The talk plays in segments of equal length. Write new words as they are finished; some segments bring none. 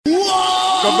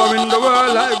Covering the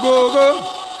world like go-go.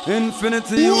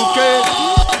 Infinity UK.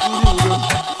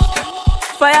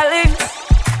 Firelink.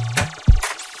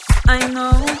 I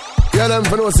know. Yeah, them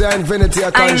for no say infinity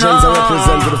a conscience and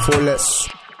represent to the fullest.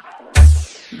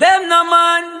 Them no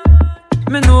man.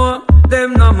 Me know.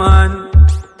 Them no man.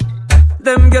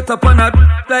 Them get up on a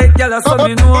like y'all so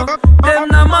me know. Them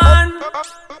no man.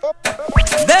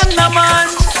 Them no man.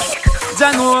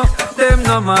 Ja know. Them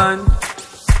no man.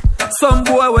 Some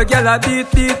boy we gyal a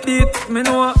beat. Me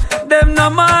know. Them no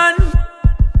man.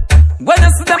 When I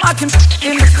see them acting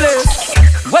in the place.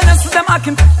 When I see them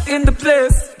acting in the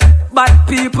place. Bad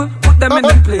people put them in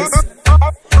the place.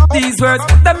 These words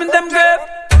put them in them grave.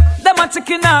 Them a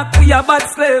chicken up, we a bad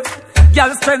slave.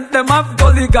 Gyal strength them have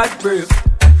gully God brave.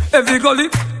 Every gully,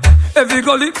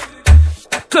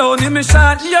 clowny me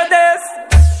shot your days.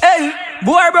 Hey,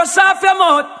 boy brush off your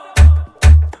mouth.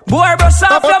 Boy brush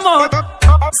off your mouth.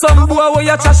 Some boy where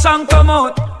you trash and come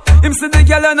out. Him see the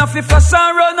gyal enough if flash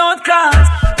and run out cars.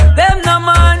 Them no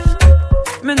man,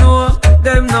 me know.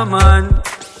 Them no man.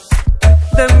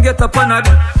 Them get up on a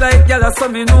like gyal so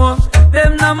me know.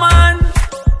 Them no man.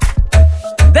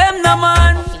 Them no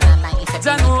man.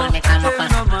 Jano, them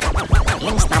no man.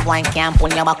 Links na boy can't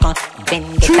pull your back on.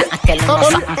 Vendetta I tell you no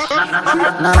something.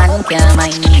 No man can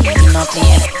mind me, me no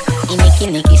play that.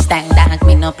 Nicky style that,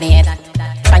 me no play that.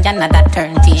 Try another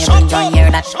turntable, you don't hear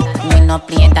that. Me no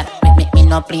play that, me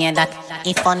no play that.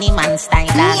 If funny man style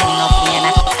that, me no play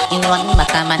that. In one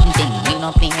back a man thing, me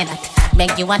no play that.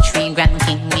 Beg you a 3 grand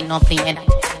king, me no play that.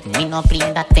 Me no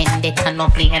play that, vendetta no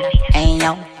play that. Hey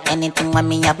yo, anything when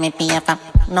me have me pay for.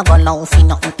 No go low fi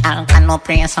nothing, all can no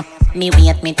praise. Me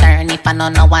wait, me turn if I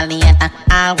don't know what later.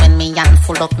 All when me hand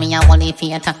full up, me a holy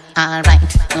theater. Alright,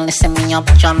 listen me up,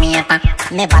 Jamaica.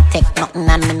 Never take nothing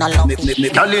and me no love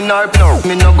it. Girl in her no,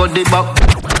 me no go the back.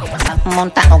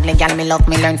 Monta ugly girl, me love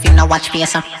me learn fi no watch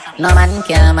face. No man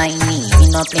can mind me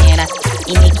no play that.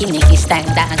 Nicky style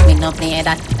that, me no play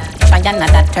that. Try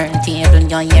another turntable,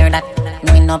 you hear that.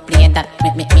 Me no play that,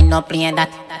 me no play that.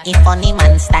 If funny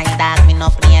man style that, me no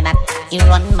play that. You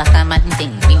run back a man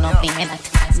thing, me no play that.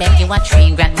 Beg you a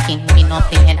 3 grand king, me no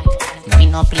play that. Me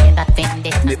no play that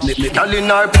vendetta. Girl in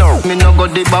her no, me no go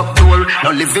the back door.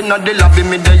 No living at the lobby,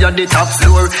 me there at the top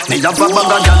floor. Me have a bag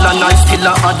of gyal and I still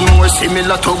a add more.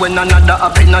 Similar to when another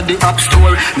up in the app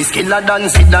store. Me skiller than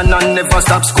Zidane and never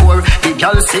stop score. The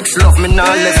girl 6 love me now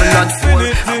level at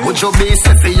 4. Would you be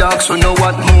safe for yaks, so know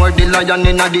what more? The lion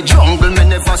in the jungle, me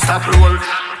never stop roar.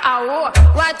 Oh,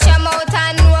 watch your mouth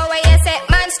and know where you say.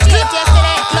 Man straight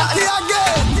yesterday, nothing.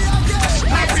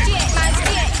 Man straight. Man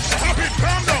straight.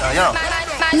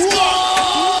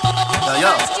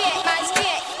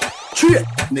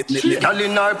 Girl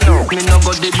in her no, me no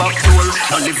go the back door.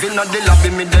 No living at the lobby,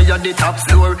 me there at the top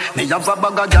floor. Me have a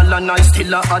bag of gyal and I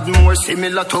still a add more.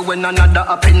 Similar to when another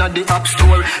up in the app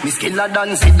store. Me skiller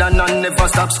than Zidane and never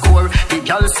stop score. The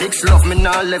girl 6 love me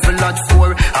now level at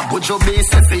 4. I put your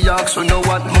base if you ask, so know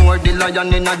what more? The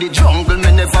lion in the jungle,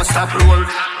 me never stop roar.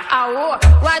 Oh,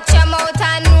 watch your mouth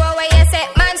and know where you say.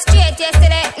 Man straight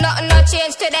yesterday, nothing no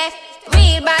change today.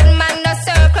 Real bad man no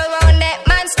circle round it.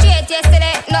 Man straight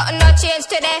yesterday, nothing no change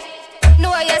today.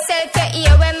 Know yourself to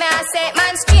hear when me I say.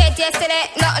 Man straight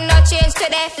yesterday, nothing no change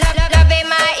today. Love in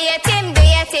my ear, Tim do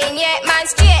your thing, yeah. Man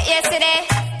straight yesterday.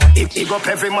 Big up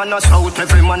every man a South,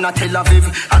 every man a Tel Aviv.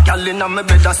 A gal inna me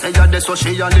bed a say that's where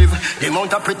she a live. The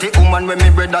amount of pretty woman when me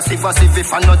bread a sieve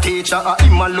if I no teacher, a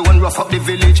him alone rough up the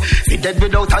village. Fi dead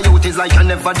without a youth is like I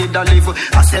never did a live.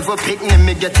 A several picnic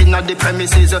me get inna the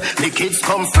premises. Me kids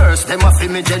come first, them a fi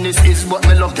me genesis. But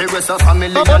me love the rest of family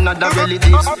and other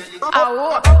relatives.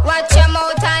 Oh, watch your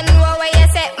mouth and know where you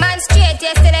say. Man straight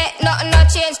yesterday, nothing no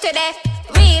change today.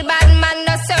 Real bad man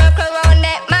no circle round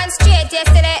it. Man straight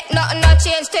yesterday, nothing no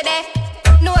change today.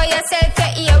 Know yourself to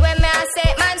hear when me I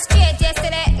say. Man straight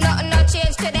yesterday, nothing no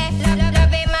change today.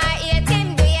 Love in my ear,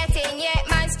 Tim do your thing, yeah.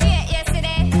 Man straight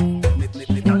yesterday.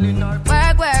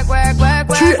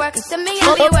 Work. You see me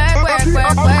and me work.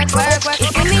 You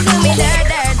see me do me dirt.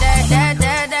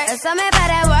 So me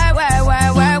better work.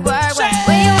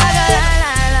 When you walk a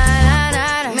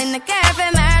line. I'm in the cafe,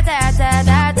 my ta.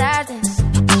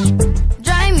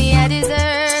 Drive me a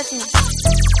dessert.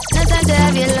 No time to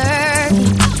have you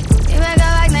lurking. You make a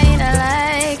like, now you don't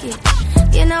like it.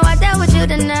 You know I dealt with you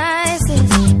the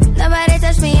nicest. Nobody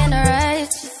touched me in the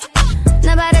righteous.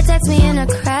 Nobody text me in a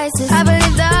crisis. I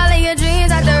believed all of your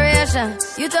dreams are duration.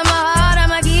 You took my heart, all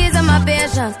my keys, and my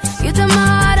patience. You took my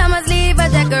heart, I must leave a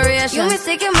decoration. You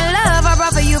mistaken my love, I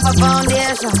brought for you for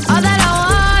foundation. All that I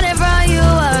wanted from you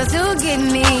was to give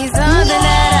me something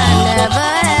that I never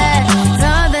had,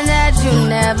 something that you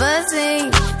never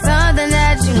seen, something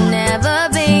that you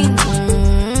never been.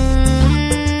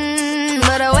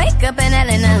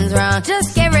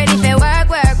 Just get ready for work,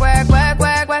 work, work, work,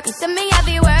 work, work. You see me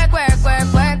heavy work, work,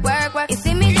 work, work, work, work. You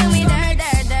see me do me dirt,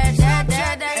 dirt, dirt, dirt,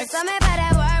 dirt, dirt. So me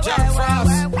better work, work,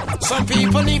 work, work. Some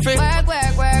people need it. Work,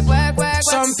 work, work, work, work.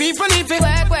 Some people need it.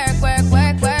 Work, work, work,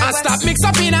 work, work. And stop mix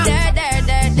up in a.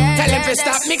 Tell them to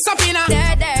stop mix up in a.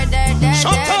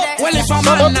 Shut up. Well, if a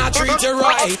man not treat you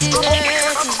right,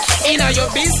 inna your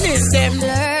business, them.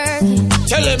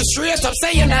 Tell them straight up,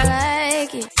 say you not.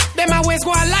 Them always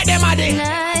go on like them a day.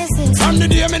 From the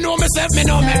day me know myself, me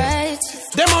know me.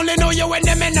 Them only know you when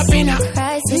them end up in a.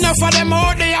 Enough of them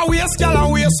out there, waste girl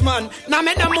and waste man. Now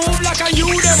make them move like a you,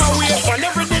 them a waste one.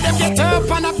 Every day them get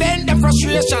up and a bend them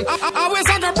frustration. Always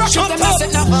under brush up them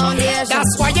messing up.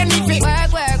 That's why you need it.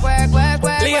 Work, work, work, work,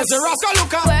 work. Lazy rascal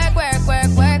look up. Work, work,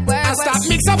 work, work, work. And stop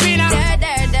mix up in a.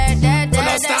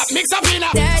 Stop mix up in a.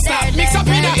 Stop mix up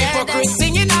in a. Hypocrite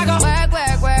thing in a go. Work,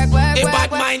 work, work, work. A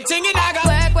bad mind thing in a go.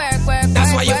 Work, work, work.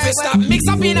 That's why you feel stop mix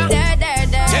up in a.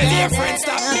 Tell your friends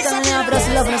stop mix up in a.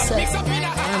 Love yourself.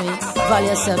 Value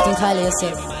yourself, think highly of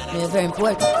yourself. You're very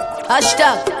important.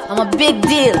 Hashtag, I'm a big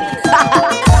deal.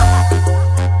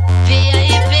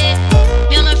 VIP,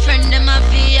 me and my friend, them a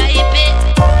VIP.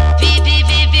 VIP.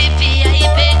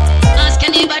 Ask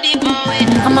anybody, boy.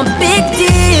 I'm a big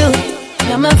deal.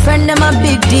 Me and my friend, them a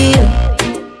big deal.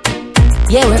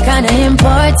 Yeah, we're kinda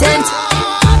important.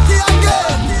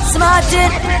 Smart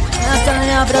it. I'm telling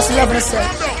you, but just love yourself.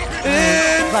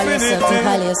 Value yourself, think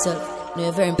highly of yourself.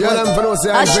 You're very important.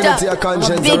 Yeah, I'm say infinity of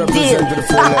conscience I'm a big deal. To the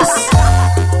fullest.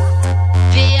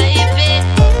 VIP,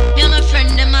 me and my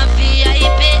friend, them a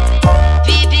VIP.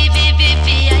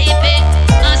 VIP.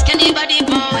 Ask anybody,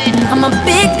 boy. I'm a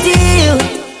big deal.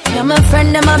 Me and my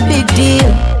friend, them a big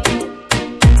deal.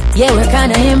 Yeah, we're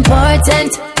kinda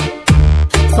important.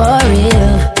 For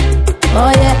real.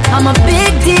 Oh yeah, I'm a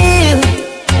big deal.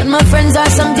 And my friends are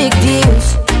some big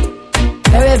deals.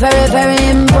 Very, very, very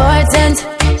important.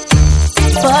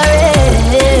 For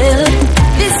real.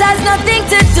 This has nothing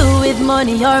to do with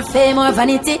money or fame or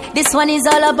vanity. This one is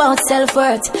all about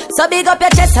self-worth. So big up your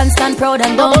chest and stand proud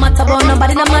and don't matter about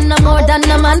nobody. No man no more than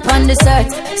no man on this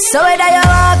earth. So whether you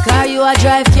walk or you a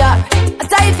drive car,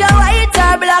 after if you're white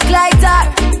or black like tar,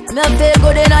 me feel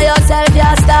good in yourself, you're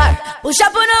a star. Push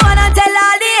up on the one and tell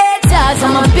all the haters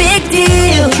I'm a big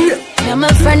deal. Me and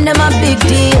my friend, I'm a big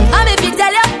deal. I'm a big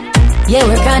tell you. Yeah,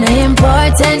 we're kinda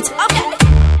important. Okay.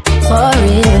 For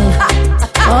real.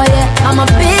 Oh yeah, I'm a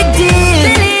big deal.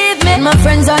 Believe me, my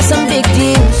friends are some big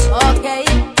deals. Okay.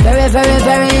 Very, very,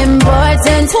 very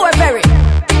important. For very.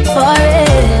 For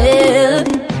real.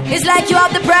 It's like you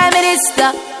have the Prime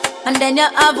Minister, and then you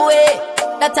have way.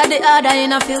 That's the order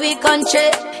in a few country.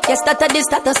 Yes, that's the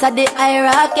status of the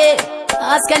hierarchy.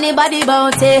 Ask anybody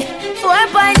about it. 4.0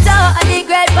 and the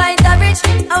great point average.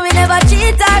 And we never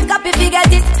cheat or copy, forget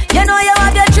it. You know you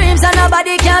have your dreams and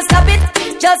nobody can stop it.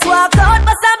 Just walk out,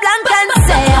 bust a blank and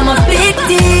say I'm a big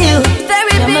deal.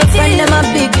 Very big deal. My friend, I'm a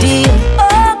big deal.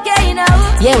 Okay now.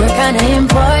 Yeah, we're kinda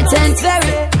important.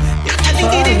 Very.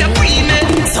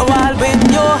 So all when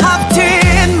you have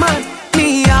 10 man,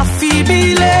 me I feel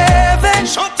be 11.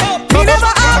 Shut up. Me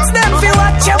never ask them fi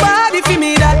watch your body fi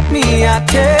me that me I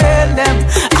tell them.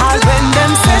 All when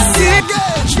them say sick,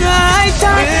 try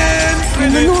time. Me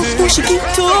know who she keep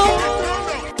to,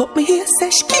 but me hear say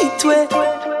she keep to it.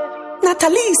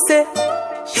 Natalie say,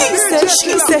 he say,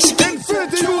 she say she keep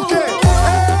to.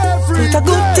 But a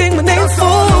good thing my name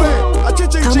for.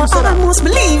 Come on, I almost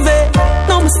believe it.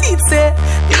 Now my seat say,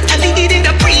 Natalie did it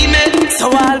a pre-med. So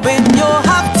all when you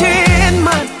have 10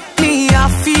 man, me I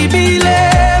feel be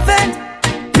 11.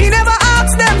 Me never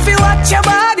ask them fi watch your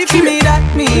body fi me that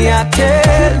me I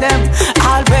tell them.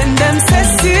 All when them say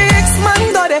 6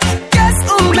 man got it, guess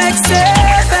who makes 7?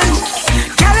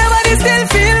 Can everybody still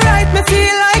feel right? Me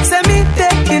feel like say me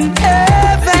taking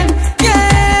heaven,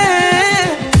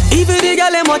 yeah. Even the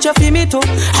girl them watch you fi me too.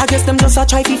 I guess them just a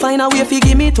try to find a way fi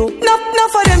give me too. No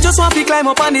for them just want fi climb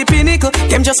up on the pinnacle.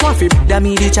 Them just want fi that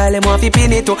me the child them want fi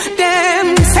pin it too.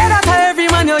 Them say that every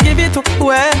man you give it to.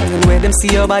 Well, when them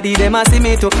see your body, them a see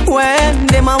me too. When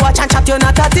them a watch and chat, you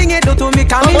not a thing you do to me.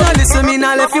 Cause me no listen, me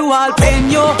no left you all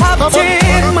pain. You have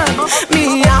 10 man,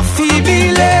 me a fi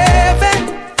be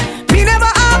 11. Me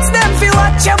never ask them fi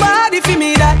watch your body fi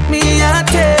me that me a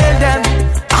tell them.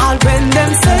 All when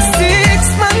them say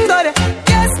 6 man got it,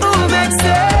 guess who makes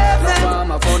 7?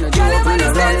 Girl, when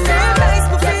it's then feel nice,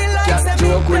 me feel like say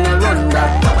joke when I run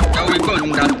that.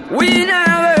 We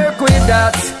never work with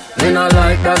that. Me no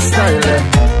like that style eh.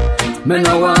 Me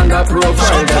no want that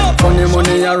profile eh. Funny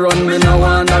money I run, me no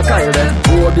want that kyle eh.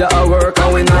 Hope you a work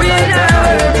and we no like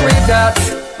that.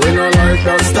 We no like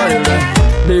that style eh.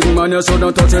 big man, you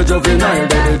shouldn't touch a juvenile.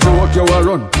 The joke you a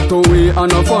run to we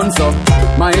and a fun so.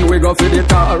 Mind we go for the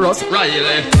chorus.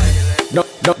 Riley.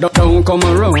 Don't come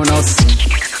around us.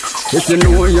 If you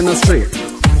know you're not straight,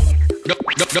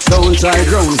 don't try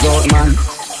grounds out, man.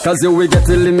 Cause you will get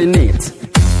eliminated.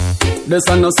 This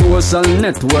is no social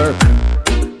network,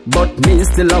 but me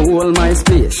still a hold my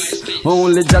space.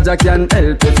 Only Jaja can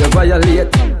help if you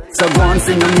violate. So go and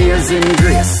sing amazing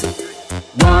grace.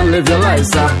 Go and live your life,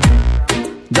 sir.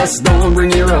 Just don't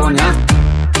bring it around, yeah.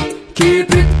 Keep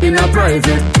it in a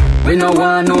private. We no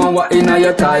want know what in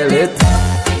your toilet.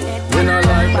 We no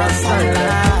like that style.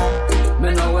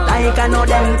 Like I know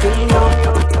them feel you.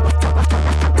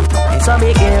 So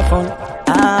be careful.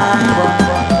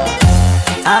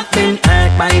 I've been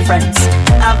hurt by friends.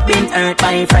 I've been hurt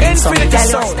by friends. So tell you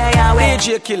stay away.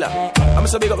 DJ Killer. I'm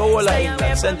so big up a whole line.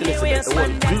 Sentinel the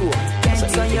whole glue.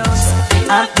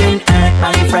 I've been hurt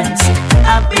by friends.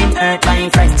 I've been hurt by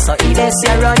friends. So if this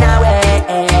you run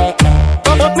away.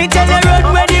 But me tell you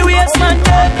run where the waste man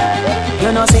dead.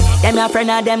 You know see, them a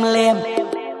friend of them lame.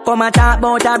 Come and talk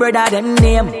about a brother them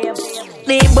name.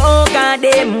 The book of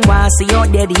them want see you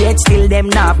dead yet still them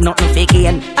not have nothing for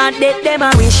gain. And dead them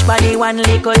a wish for the one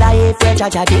little life where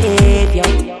Jaja gave you.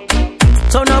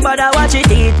 So nobody watch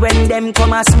it eat when them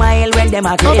come a smile when them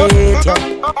a great you.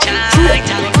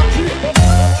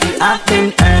 I've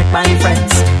been hurt by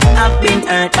friends. I've been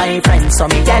hurt by friends. So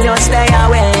me tell you stay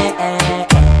away.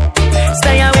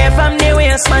 Stay away from the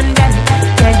waste man then.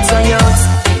 Get so yours.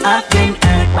 I've been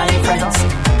hurt by friends.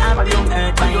 I've been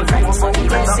hurt by friends. So you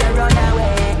run away.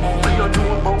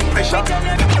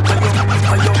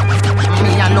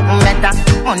 Me a look better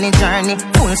on the journey,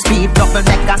 full speed, double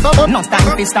decker. No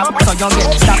time to stop, so you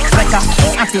get stopped quicker.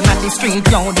 Active at the street,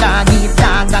 yo dog eat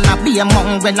dog, and I be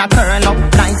among when I curl up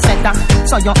like setter.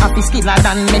 So you happy skiller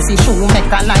than Messi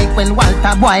shoemaker, like when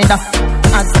Walter Boyd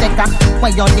Azteca.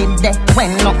 When you did that,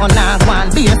 when no on a one,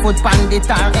 barefoot bandit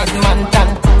or Edmonton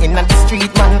in the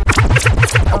street man.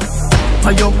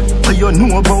 Are you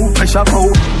know about pressure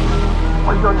coat?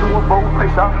 Are you know about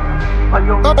pressure? Are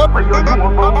you know about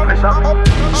pressure?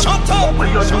 Shut up! Are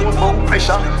you know about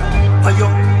pressure? Are you?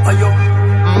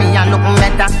 Me a look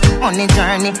better on the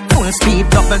journey, full speed,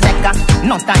 double decker.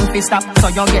 No time to stop, so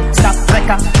you get stopped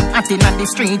wrecker. Acting at the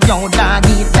street, yo dog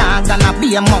eat dog, and I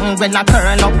be among when I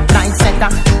curl up like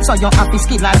setter. So you happy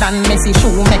skiller than Messi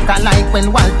shoemaker, like when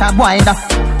Walter Boyd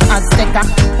Azteca.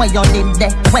 When you did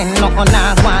that, when no on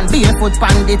a one, barefoot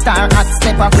bandit or hot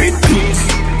stepper. Great peace.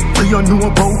 What you know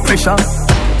about pressure?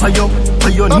 What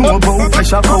you know about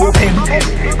pressure? Cocaine.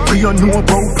 What you know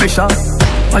about pressure?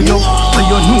 What you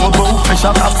know about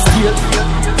pressure? Top scale.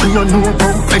 What you know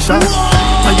about pressure?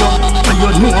 What you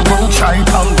know about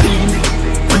tri-campaign?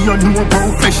 What you know about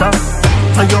pressure?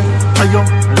 What you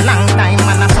long time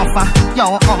man a suffer. Yo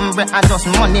hombre I just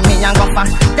money me and go for.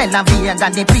 Tell a Vega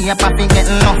the paper fi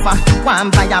getting offer. One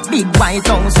buy a big white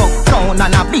house up town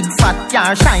and a big fat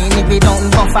car shiny we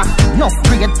don't buffer. Enough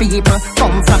great people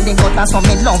come from the gutter, so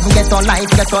me love get a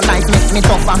life make me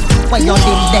tougher. When you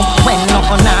did that, when no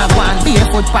on a one,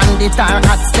 barefoot bandit or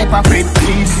hot stepper. Great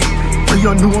peace. When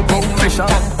you know about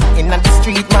pressure. In the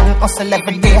street man hustle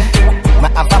every day. Me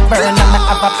have a burn and me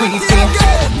have a prepay.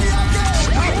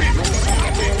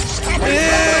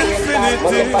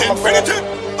 Infinity.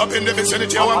 Up in the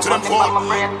vicinity, I want to them for.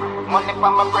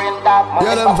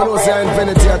 Yeah, them for those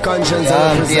infinity of conscience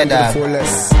and represent the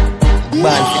fullest.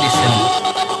 Born for this,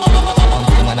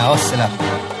 until man a hustler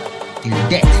till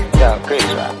death. Yeah,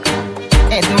 crazy rock.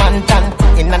 Edmonton,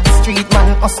 in the street man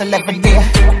hustle every day.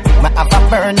 Me have a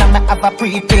burn and me have a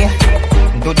prepay.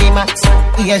 Do the max,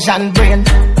 Asian brain.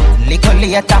 Little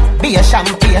later, be a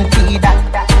champagne, tea that.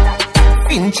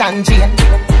 Finch and Jane,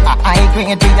 a high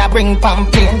grade we a bring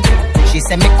pamphlet. She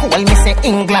say me cool, me say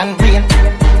England rain.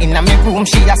 Inna me room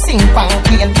she a sing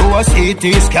pamphlet. Do a CT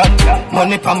scan,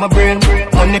 money pa my brain,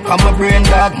 money pa my brain,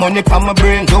 dog, money pa my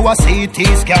brain. Do a CT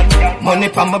scan, money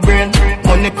pa my brain,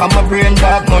 money pa my brain,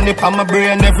 dog, money pa my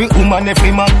brain. Every woman,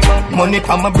 every man, money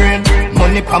pa my brain,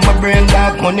 money pa my brain,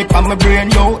 dog, money pa my brain.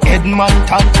 Yo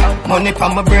Edmonton, money pa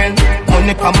my brain,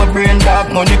 money pa my brain,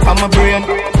 dog, money pa my brain.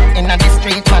 Inna the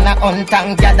street man a hunt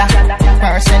and gather.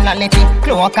 Personality,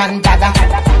 cloak and dagger.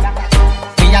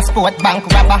 We a sport bank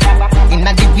robber.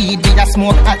 Inna the weed we a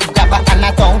smoke at grabber and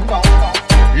a tongue.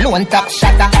 Lone top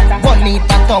shatter. One lead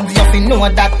for thugs, you fi know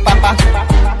that papa.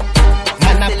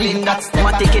 Man a clean that step.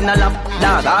 Matic in a lap,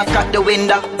 dog, I crack the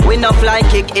window. We no fly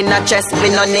kick in a chest, we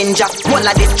no ninja. One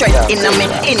of the stress in a me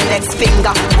index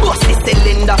finger. Bust the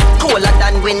cylinder, colder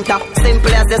than winter.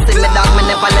 Simple as the simmer dog, me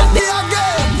never left the.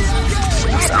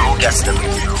 Who gets them?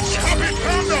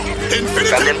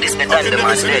 From them this me done them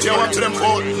and dead.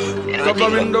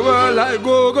 Covering the world like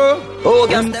go-go. Oh,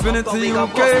 Infinity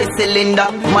UK. Cylinder,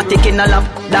 matic in a lap,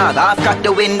 dog, I've got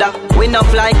the window. We no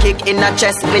fly kick in a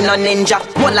chest, we no ninja.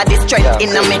 One of the strength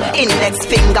in a me index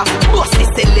finger. Bust the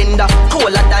cylinder,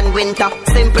 colder than winter.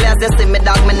 Simple as you see me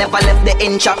dog, me never left the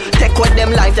incha. Take with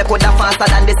them life, you coulda faster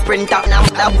than the sprinter. Now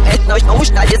that no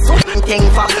wish that this thing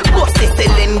for. Bust the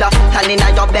cylinder, and in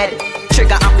your bed.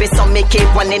 Trigger happy, so me keep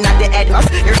one in at the head.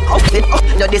 You're off it up,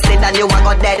 no they say that you are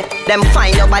got dead. Them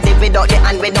find your body without the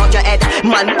hand, without your head.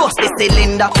 Man, bust the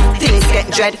cylinder, things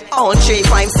get dread. All 3,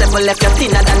 5, 7 left you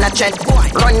thinner than a thread.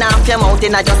 Run off your mouth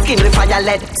in a just skin with fire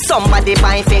lead. Somebody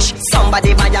buy fish,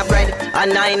 somebody buy your bread. A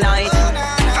 9-9.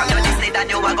 From you they say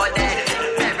that you are got dead.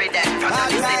 Every day, from you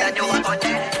they say that you are got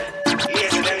dead.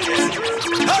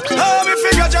 Oh, me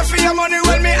figure just for your money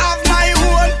when me have my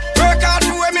own. Work hard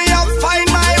for when me have find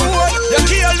my own. You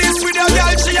kill this with a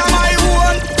girl, she am my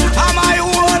own. I'm my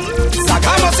own.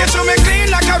 I must say to me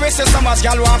clean like a racist. So much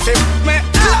girl want to me.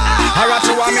 I rather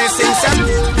you want me sing some.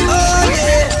 Oh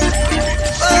yeah.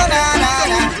 Oh na na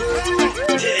na.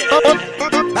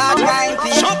 Bad mind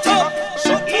thing. Shut up.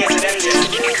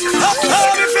 Oh,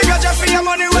 me figure just for your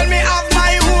money when me have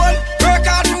my own. Work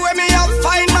hard for when me have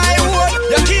find my own.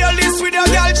 You kill this with a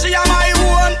girl, she am my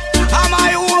own. I'm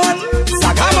my own.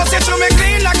 I must say to me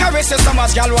clean like a racist. So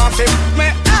much girl want to me.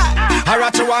 I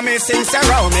rather want me sing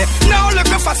around me. Now look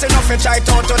fast enough to try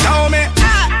to tell me.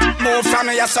 Move from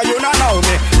me, so you don't know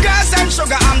me. Girls and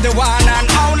sugar, I'm the one and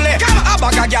only. Come a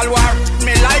bag a girl war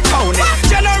me like pony.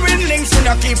 Genuine links when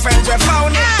you keep friends with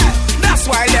phony. That's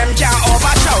why them can't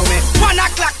overthrow me. 1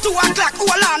 o'clock, 2 o'clock,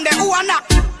 all on them, who are not.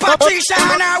 Patricia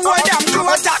and her hold them to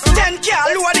attack. 10 car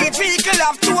load each vehicle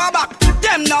have 2 a back.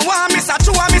 Them no one miss a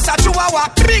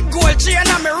walk. Big gold chain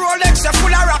and me Rolex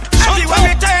full of rock. Everywhere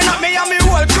me turn up, me and me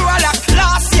whole crew a lock.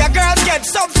 Last year girls get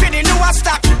sub for the newer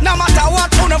stock. No matter what,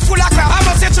 on full of crap. I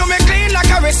must say to me clean like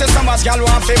a racist. So much girl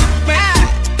want to me.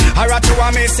 I rather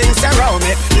want me sing around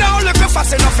me. Now look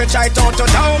fast enough to try to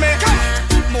tell me.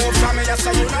 Move from me,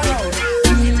 so you know me.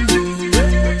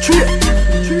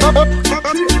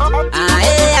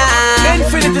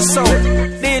 Infinity Sound,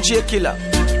 DJ Killer.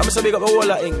 I'm so big up the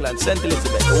whole of England, St.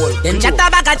 Elizabeth, the whole. Them chat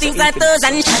about a things like those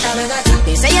and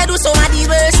they say you do so many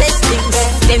worst things.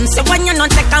 Them say when you not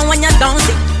take and when you don't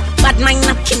see. But mine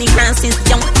not kill me grand since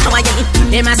young. How are you?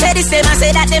 Them a say this, them a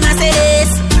say that, them a say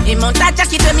this. Them out a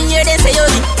jacket when me hear they say you.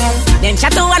 Them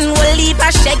chat to one will leap a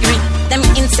shaggy. Them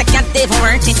insecure they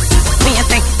worth it. Me a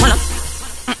think, hold up.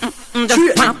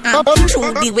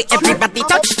 Through the way everybody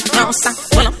touch. No sir,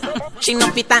 hold up. She no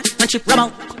fit and she rub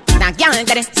out. Now girl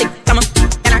get it sick, come on.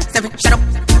 Tell her seven, shut up.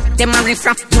 Them a riff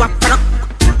raff, you a product.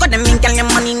 Got them in, girl, your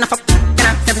money enough up. Tell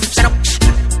her seven, shut up.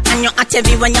 And you at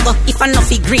every when you go. If I know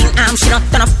fi green arm, she not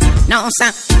turn up. No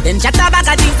sir. Them chat about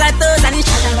a things like those and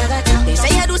they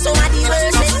say you do so many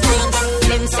worst things.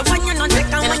 Them say when you not take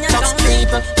and when you don't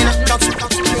people.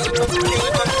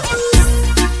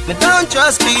 Me don't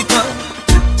trust people.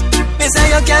 Me say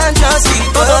you can't trust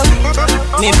people.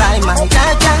 Me buy my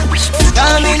cash.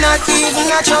 Cause me not even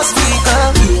a trust people.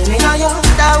 Me know you,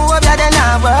 that hope you then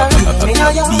I work. Me know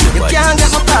you, you can't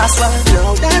get my password.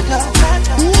 No, that no.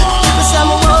 Me say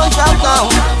me won't drop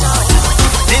down.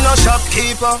 Me no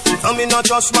shopkeeper, and me no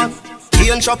trust man.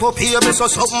 He ain't chop up here, so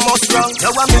something must wrong.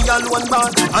 You want me alone bad,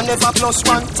 I never plus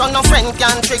one. So no friend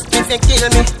can trick me, they kill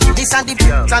me. This and the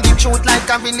and the truth like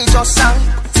a religious song.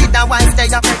 See the wife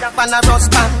there, up on a rust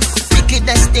band.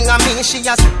 Wickedest thing of me, she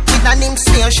has with a name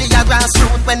snare, she a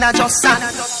grassroots when I just sang.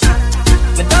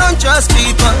 Me don't trust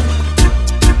people.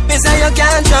 Me say you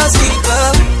can't trust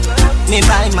people. Me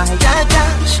buy my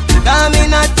cash. Cause me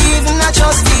not even a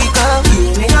trust people.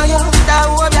 Me know you, that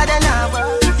hope you then I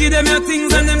work. Give them your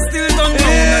things and them still don't know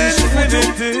and shoot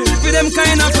you. With them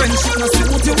kind of friendship no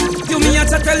suit you. You me a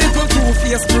chat a little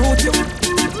two-faced brute you.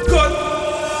 Good.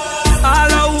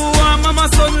 All of who want mama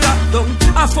son locked down.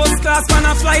 A first class man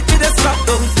a flight with a strap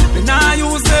down. Me nah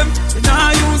use them, me nah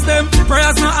use them.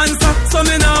 Prayers no answer, so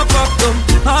me nah pop them.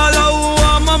 All of who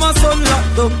want mama son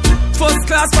locked down. First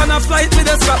class man a flight with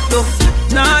a strap down.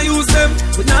 Nah use them,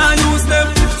 we nah use them.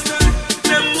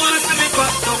 Them want to be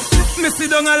pop down. Me sit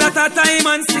down a lot of time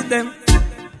and see them.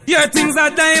 Your things are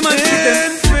diamond to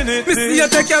them. Me see you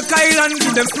take your Kyle and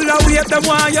give them. Still a wait them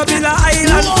want you build a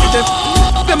island to them.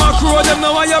 Them a crow them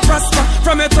now while you prosper.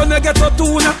 From a ton you get a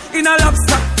tuna in a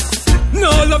lobster. No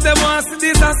love them want see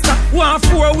disaster. Want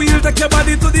 4-wheel take your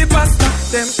body to the pasta.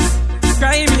 Them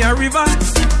cry me a river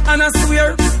and I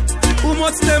swear how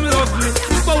much them love me.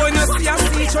 But when you see a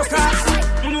sea choker,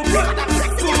 you know 4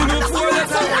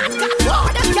 letters.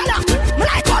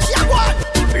 Like what you want.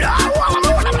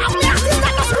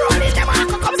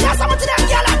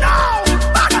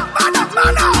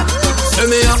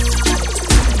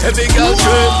 girl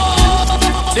train.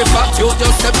 The fact you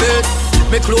just step in.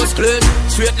 Me close clean,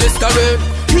 straight Listerine.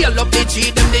 Heal up the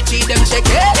G, them check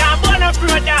it. Yeah, born up,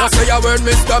 brother. I say your word,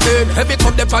 Mr. Bean. Heavy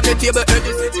cup the on the table,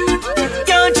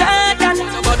 Yo, Jordan.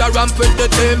 Nobody ramp with the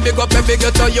team. Big up every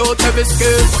ghetto youth, every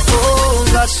skill. Oh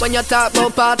gosh, when you talk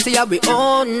about party, yeah, we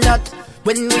own that.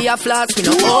 When we are flats, we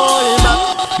no hold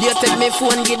back. You take me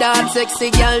phone, get that sexy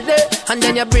girl there, and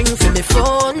then you bring for me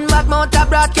phone back. Mountain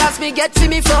broadcast, me get to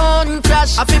me phone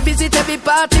crash. I feel visit every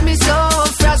party, me so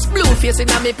fresh. Blue face in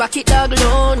me pocket, dog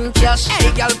loan cash. Hey,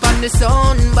 girl, pan the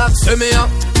sun back. Say me up,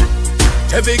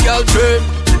 every girl train.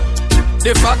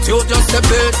 The fact you just step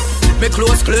in. Me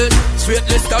close clean, straight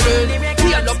Listerine.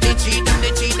 We love the G, them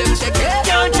check it.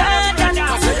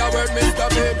 I say your word, Mr.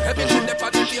 Bean. Heavy on the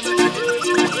party,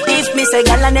 if me say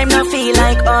gal and them no feel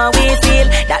like how we feel,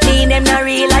 that mean them no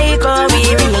real like how we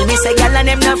real. Me say gal and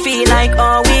them no feel like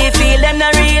how we feel, them no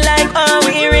real like how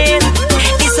we real.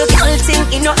 It's a gal thing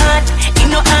in no heart,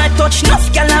 touch enough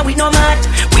gal and we no mad.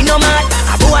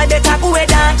 A boy better go with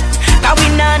that, 'cause we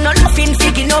nah no loving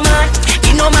fig in no mad.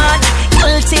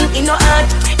 Gal thing in no heart,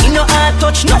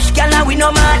 touch enough gal and we no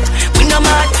mad.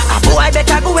 A boy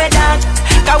better go with that,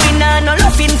 'cause we nah no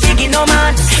loving fig in no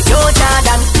mad. Yo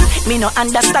Jordan, me no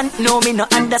understand, no me no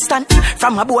understand.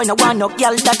 From a boy no want no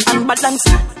girl that unbalance.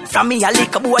 From me a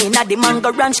lick a boy inna the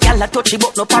mango ranch, girl a touchy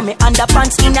but no pa me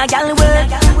underpants in a girl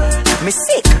world. Me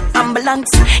sick, ambulance,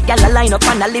 girl a line up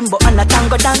on a limbo and a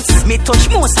tango dance. Me touch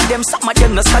most of them, some of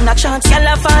them no stand a chance. Girl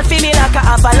a fall for me like a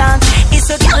avalanche. It's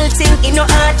a girl thing in no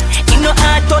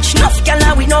heart, touch enough girl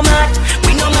and we no mad.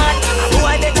 A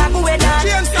boy better go with that.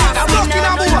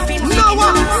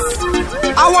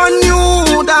 I want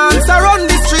new dance around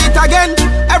the street again.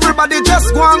 Everybody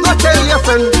just go and go tell your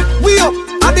friend. We up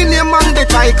at the name and the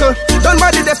title. Done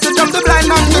by the deaf, to them the blind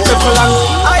and the cripple. And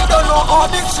I don't know how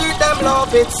the street them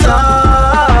love it so.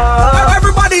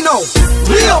 Everybody know.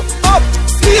 We up,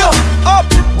 still up.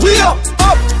 We up,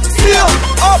 still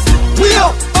up. We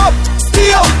up,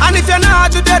 still. And if you're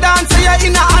not to the dance, you're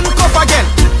in a handcuff again.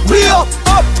 We up,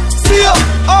 still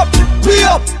up. We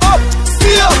up,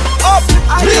 still up.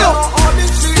 We up.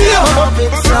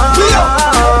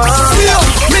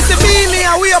 Mr. Beanie,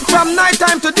 I we up from night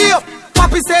time to day up.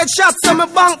 Papi said shots so my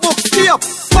bank book stay up.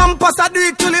 Pampas I do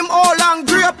it till him all and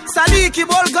grape. Sadiki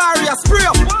Bulgaria spray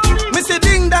up. Mr.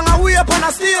 Ding Dang I we up and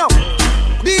I stay up.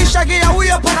 D Shaggy I we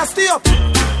up and I stay up.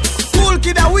 Cool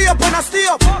Kid I we up and I stay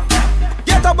up.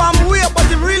 Get up and we up but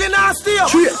him really not stay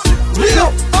up. We up, stay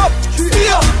up.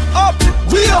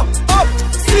 We up,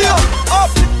 stay up.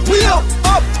 We up,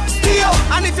 stay up.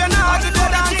 And if you're not to do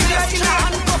that, you're in a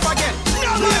handcuff again.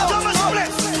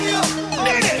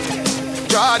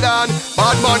 Jordan,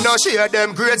 bad man no share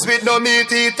them grades with no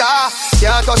meat eater.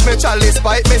 Can't touch me chalice,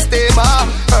 pipe me steamer.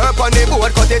 Herb on the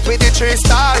board, cut it with the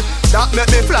 3-star. That make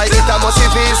me fly, it a must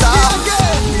visa.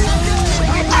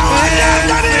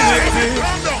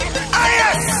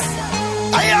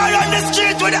 I are on the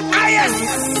street with the highest.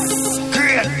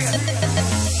 Great.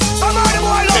 Somebody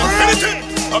boy love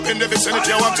it. Up in the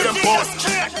vicinity, I want to them post.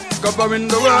 Covering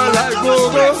the world like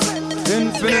go-go.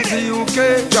 Infinity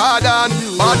UK. Jordan,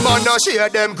 bad man no share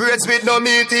them grades with no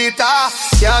meat eater.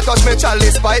 Can't touch me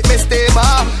chalice, pipe me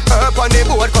steamer. Herb on the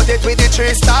board, cut it with the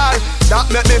 3-star. That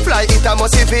make me fly, it a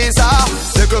must visa.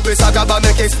 Little piece of gabba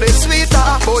make it split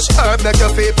sweeter. Bush herb make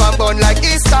your feet and bun like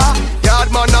Easter.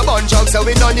 Yard man a bun junk, so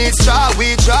we no need straw.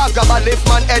 We drag, gabba lift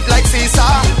man head like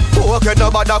Caesar. Okay,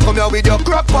 nobody come here with your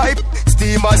crack pipe.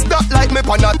 Steamers not like me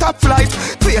on a top flight.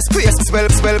 Face,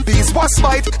 swell, peace, was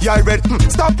fight. Yeah, I read,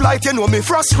 stop light, you know me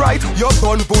frost right. Your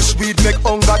gun bush weed make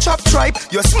hunger chop tripe.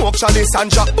 You smoke chalice and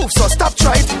jack boof, so stop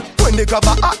tripe. When they grab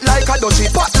a hot like a dodgy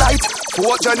spotlight.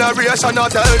 4th generation, I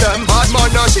tell them. Bad man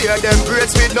no share them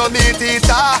grades with no meat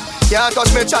eater. Can't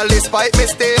touch me chalice, pipe me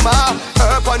steamer.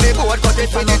 Herb on the board, cut it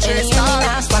with the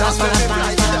 3-star.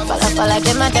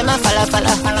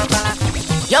 Follow.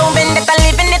 Yo, been the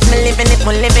living it, me living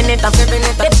it, I'm living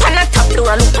it. They pan a top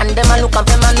floor, look and them a look up,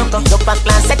 Look back,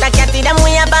 glance, set a cat in them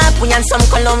way back. We and some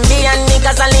Colombian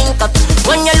niggas a link up.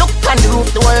 When you look on the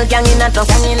roof, the whole gang in a top.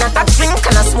 A drink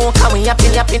and a smoke, and we happy.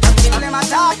 And them a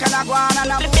talk and a go on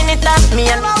and a flipping it up,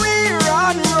 me and we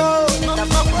run road.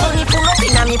 Money full up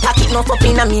in a me pocket, no up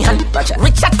in a me hand.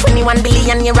 Rich at 21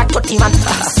 billion, you're at 31.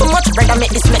 So much bread, I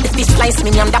make this slice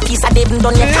me. I'm the piece of David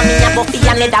done, you tell me about the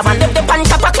another one. The pan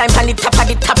top, I climb on the top of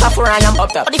the top of where I am.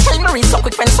 But they tell me read so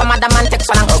quick when some other man text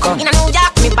one. In a New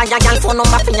York, me buy a girl phone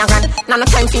number for your grand. Now no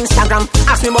time for Instagram,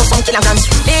 ask me about some kilograms.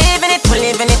 Living it, we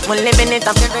living it.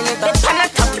 They pan a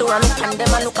top floor, look and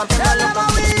them a look up.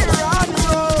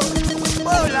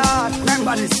 Oh Lord,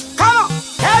 remember this. Come on,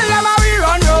 tell them how we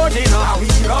run road, you know.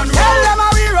 Tell them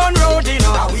how we run road,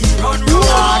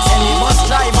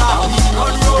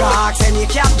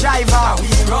 cab driver. We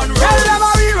run road. Tell them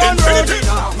how we run road.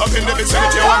 Up in the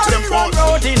vicinity, I want to them phone.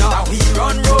 We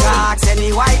run road. Ask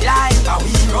any white line.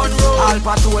 We run road. All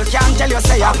patrol can't tell you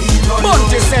say we run road.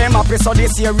 Bunty same up so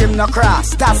this year rim no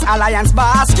cross. That's Alliance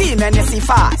bar scheme and you see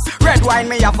fast. Red wine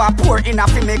me have a pour in a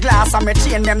fi me glass. And me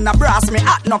chain them no brass. Me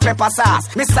hot no pepper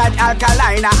sauce. Me side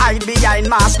alkaline a hide behind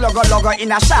mask. Logo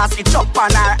in a shots. It chop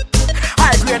on her.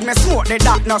 High grade me smoke the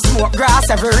dark no smoke grass.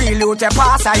 Every real loot a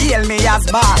pass I hail me as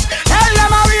boss. Tell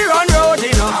them how we run road,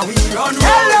 you know. We run road.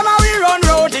 Tell them how we run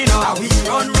road, you know. We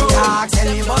run road. Ask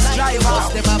any bus driver.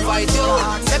 Them a fight you.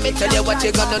 Let me tell you what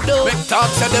you gonna do. Make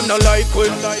talks and them no like we.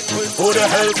 Who the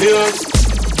hell cares?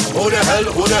 Who the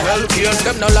hell cares?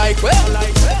 Them no like we.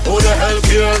 Who the hell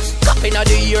cares? Cupping of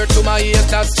the year to my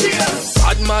haters. Cheers.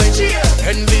 Bad mind. Cheers.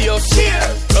 Envious.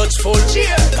 Cheers. Grudgeful.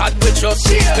 Cheers. God with us.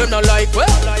 Cheers. Them no like we.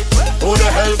 Who the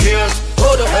hell cares? Who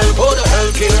the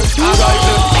hell cares? Alright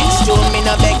then. Next to me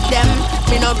no beg them.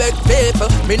 Me no beg people.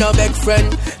 Me no beg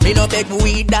friend. Me no beg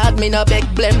weed dog. Me no beg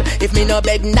blem. If me no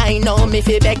beg 9 now me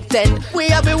fi beg 10. We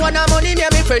have we want a money near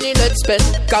me friendly let's spend.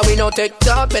 Cause we no take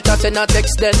talk. Better send a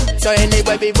text then. So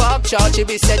anyway we walk charge if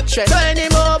we set trend. So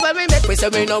anymore when we make we say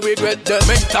we no regret them.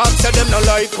 Make talk say them no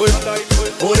like we.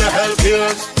 Who the hell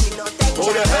cares?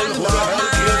 Who the hell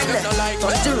cares?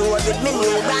 Touch the road with me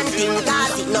new brand thing.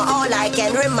 Cause it no all I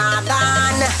can remark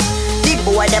on. The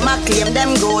boy them a claim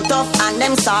them go tough and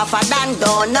them softer than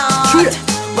donut.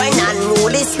 When I know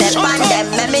they step on them,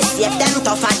 me see them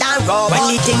tougher than rubber.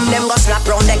 When the thing them go slap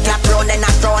round, they clap round, they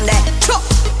knock round, they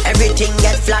everything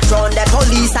get flat round, the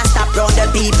police a stop round, the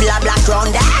people a black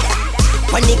round,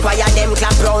 when the choir them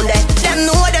clap round, them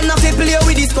know them not fi play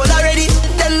with this code already.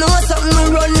 Them know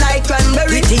something run like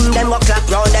cranberry. Thing them go clap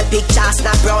round, the picture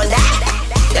snap round,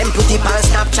 them put it on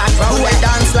Snapchat round. Boy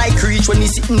dance like Reach when he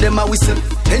sitting them a whistle.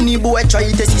 Any boy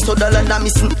try to see so dollar na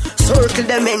missing. Circle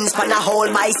them ends pan a whole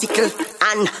bicycle.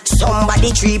 And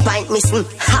somebody 3 pint missing.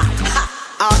 Ha ha.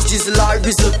 Ask Jizzle or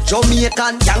Grizzle.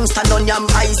 Jamaican youngster on yam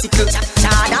bicycle.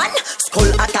 Jordan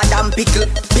skull hotter than pickle.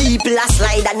 People a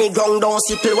slide and the ground don't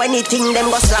sipple. When the thing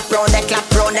them go slap round, they clap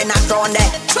round, they knock round, they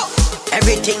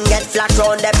everything get flat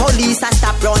round, the police a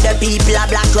stop round, the people a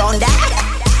black round,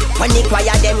 when the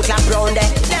choir them clap round,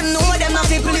 them know them not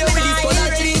people you with this code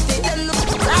already.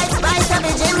 Like Spice of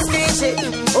the gym station.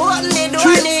 Open the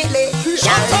door neatly.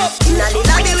 Inna the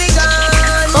lobby we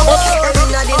gone.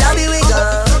 Inna the lobby we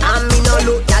gone. And me no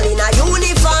look y'all in a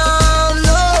uniform.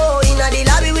 No, inna the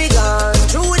lobby we gone.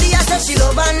 Trudy I said she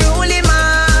love unruly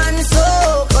man.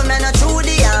 So come and through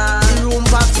the room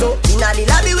pack so. Inna the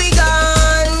lobby we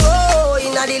gone. Oh,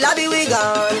 inna the lobby we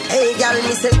gone. Hey girl,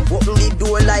 me say open the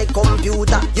door like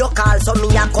computer. You call so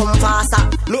me a come faster.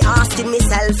 Me asking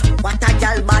myself, what a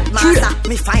girl bad master.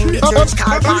 Me find the church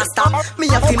car pastor.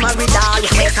 Me a fi marry doll,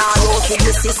 take her out with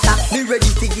the sister. Me ready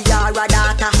to give her a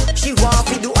daughter. She want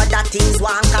to do other things,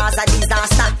 want cause a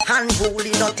disaster.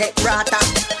 Unruly no take brata.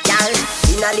 Girl,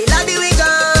 inna the lobby we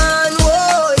gone.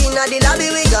 Whoa, inna the lobby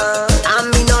we gone.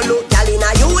 And me no look girl in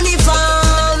a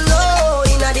uniform. No,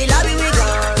 inna the lobby we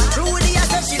gone. Trudy I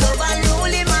said she love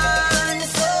unruly man.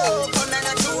 So come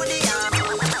and through the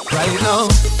right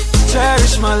now.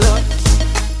 Cherish my love.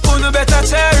 Who better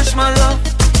cherish my love?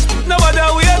 Nobody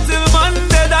wait till man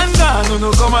dead and gone. Who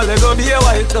no come and let go be a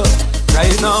white dove.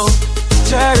 Right now,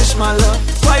 cherish my love.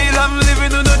 While I'm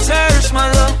living, who no cherish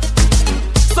my love.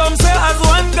 Some say as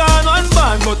one gone, one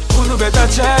born, but who no better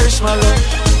cherish my love.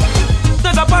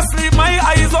 Not up asleep, my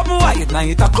eyes open wide.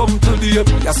 Night I come to the up,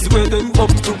 you see where them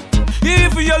up to.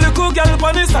 If you little girl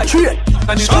on the side,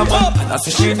 and it's a man, and I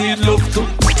say she need love too.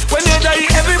 When they die,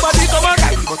 everybody come and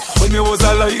die. But when you was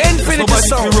alive, Infinity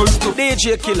Sound, run to.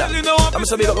 DJ Killer. I'm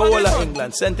so big up the whole of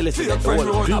England. St. Louis, the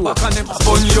whole of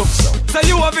Glue. Say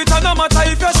you have it and no matter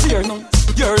if you share none.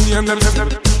 Your name, them,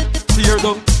 tear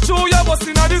down. Show your bust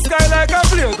in the sky like a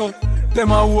flare gun.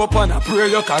 Them a hope and a pray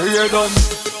your career done.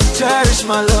 Cherish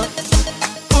my love.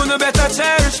 Who no better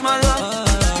cherish my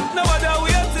love. Nobody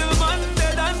wait till man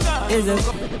dead and gone. Is it?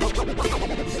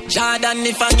 Jordan,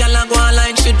 if a girl a go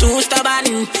online, she too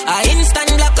stubborn. I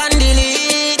instant block and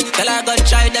delete. Tell her go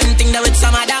try them thing that with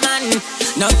some other man.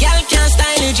 No girl can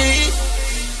style it, G.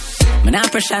 Man, I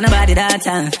pressure nobody that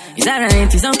time. It's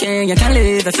alright, it's okay, you can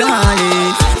live if you want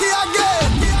it.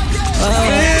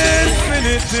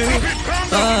 Infinity.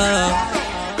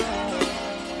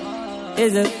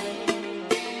 Is it?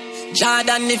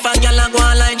 Jordan, if a girl a go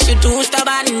online, she too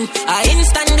stubborn. I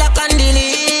instant block and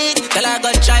delete. Tell her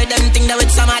go try them thing that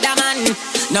with some other man.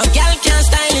 No girl can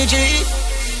style it, G.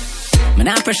 Me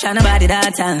not pressure nobody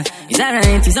that time. It's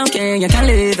alright, it's okay, you can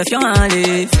live if you want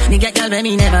live. Nigga, girl,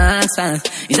 baby, never ask for.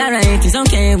 It's alright, it's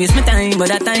okay, waste my time, but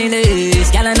that time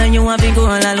is. Girl, I know you want to go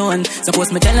all alone.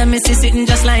 Suppose me tell her, me see sitting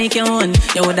just like your own.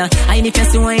 You woulda hide the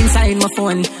place inside my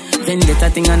phone. Vendetta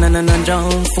thing on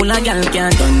drown. Full of girl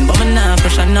can't done, but me not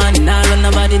pressure none. Nah run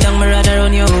nobody down, me rather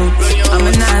run you out. I'm a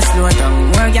not slow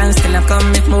down. More girls still have come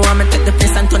if me want me take the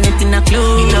place and turn it in a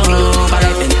clue. No, but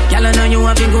I think, girl, I know you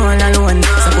want to go all alone.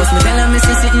 Suppose me tell her, me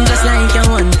see sitting just like your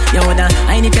own. You woulda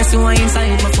hide the place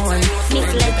inside my phone. Miss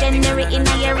Legendary in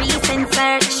your recent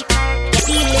search. You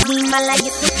feel it in my life, you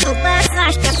super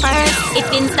search the first. If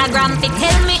Instagram fit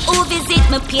tell me who visit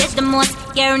my page the most,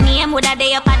 your name woulda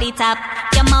day up at the top.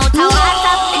 Your mouth a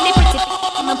water, with the pretty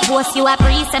me post you a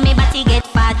breeze and me body get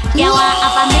fat. You want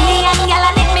half a million, y'all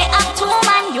and let me have 2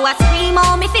 man. You a scream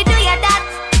out me fi do ya that.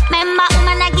 Remember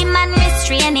woman a give man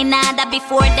restraining order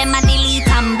before them a delete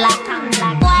and block.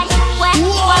 What you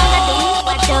wanna do?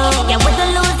 What do? You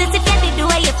wouldn't lose it if you did the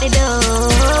way you fi do.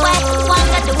 What you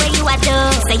wanna do? What you a do?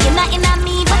 Say you not inna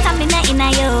me, but I'm inna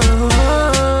you.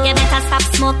 You better stop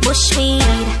smoke bushweed.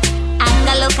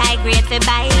 Anger look high grade for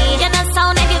buy. You don't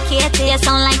sound educated, you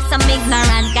sound like some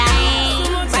ignorant guy.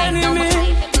 Right now,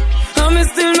 I'm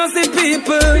still not see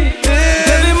people.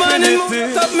 Every morning,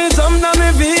 top me jump down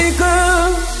my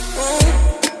vehicle.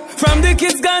 From the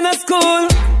kids gone to school,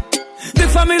 the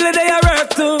family they are hurt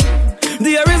too.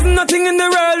 There is nothing in the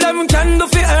world that can do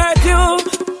for hurt you.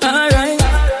 Alright,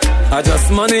 I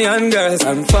just money and girls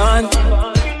and fun.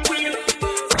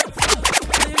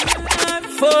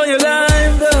 For your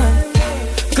life, though.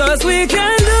 Cause we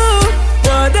can do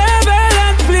whatever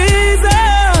that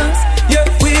pleases. Yeah,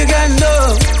 we can do.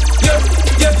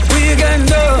 Yeah, we can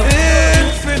do.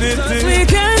 Infinity. We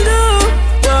can do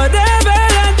whatever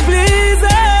that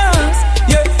pleases.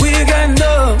 Yeah, we can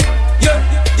do. Yeah,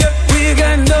 we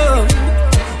can do.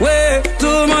 Way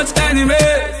too much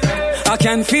enemies. I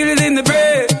can feel it in the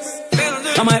breeze.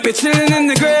 I might be chilling in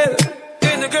the grave.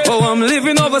 Oh, I'm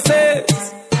living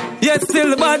overseas. Yet still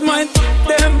the bad mind,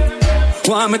 them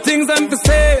want me things and for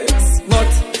sales. But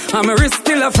I'm a wrist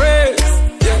still afraid.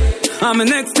 I'm a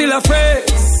neck still afraid.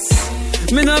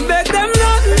 Me not beg them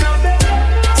nothing.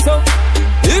 So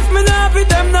if me not with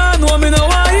them now, no me no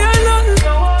want hear nothing.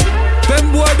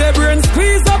 Them boy their brain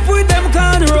squeeze up with them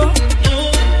can't roll.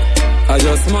 I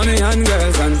just money and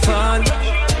girls and fun.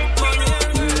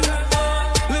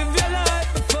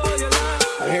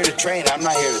 I'm here to train, I'm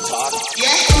not here to talk.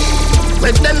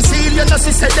 When them seal, you know,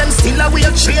 see, say them still a way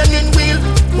training wheel.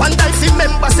 One time, if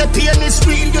members say pain is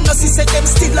real, you know, see, say them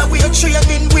still a way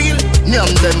training wheel.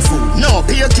 Name them food, no,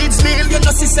 pay your kids meal, you know,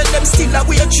 see, say them still a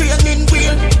way training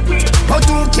wheel. But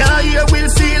who can hear will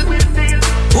feel?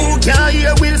 Who can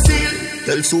hear will feel?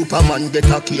 Tell Superman get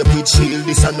a cape with shield.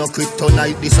 This a no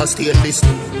kryptonite, this a stainless.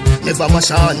 Never mash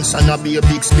hands and a be a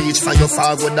big speech. For your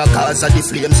forward the cause of the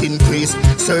flames increase.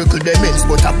 Circle the ends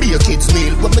but a be a kid's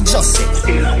meal. What me just say?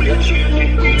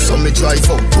 So me drive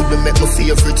out to the make my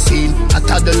favorite scene. A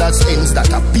toddler's ends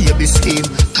that a baby scheme.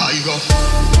 Kyra.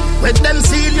 When them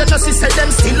seal, you know, see, say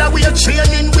them still a way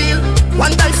training wheel.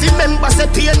 One time, if members say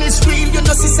pain is real, you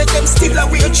know, see, say them still a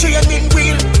way training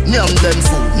wheel. Name them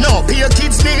food, no, pay your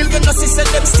kids meal, you know, see, say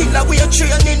them still a way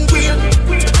training wheel.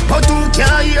 But who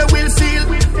can hear will feel?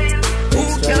 Who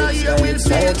can hear will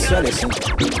feel?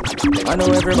 I know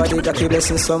everybody got to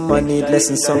blessing, someone need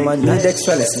lessons, someone need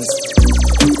extra lessons.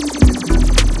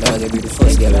 Now they be the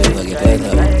first girl I ever get right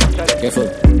now. Careful.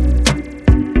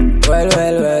 Well,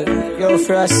 yo,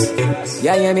 Frost.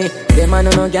 Yeah, hear me? Them man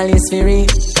no girl is free.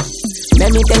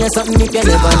 Let me tell you something if you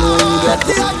never know you got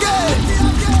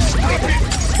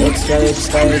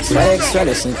extra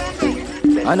lessons.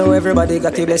 I know everybody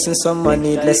got a blessing, someone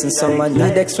need lessons, someone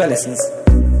need extra lessons.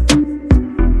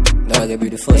 Now they be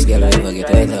the first girl I ever get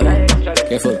right now.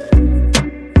 Careful.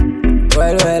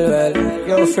 Well,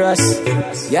 yo, Frost.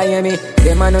 Yeah, hear me?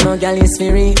 Them man no girl is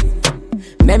free.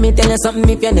 Let me tell you something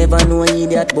if you never know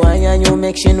idiot boy and you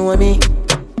make she know me.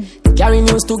 Carry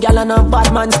news to gal and a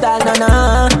bad man style,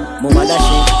 na. Mama da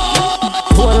she.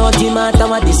 Phone out the matter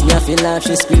what this me a feel like.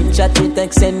 She screenshot me,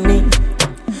 text send me.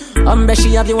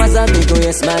 She have the was a big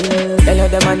waist man. Tell you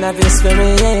the man have his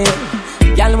spirit, yeah.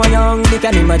 Gal when you hungry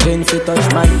can imagine if you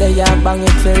touch man. They a bang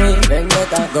it for it. Then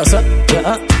go so,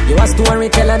 you a story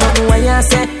teller nothing what you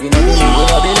say. You know you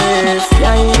go believe.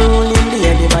 Yeah, you ruling the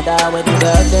any matter when you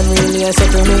got them really answer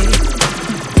to me.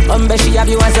 She have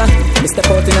you as a Mr.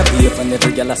 Out in a beef and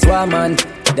every girl a swarm man.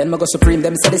 Then I go supreme,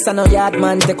 them say this a no yard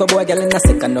man. Take a boy girl in a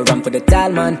second, no run for the tall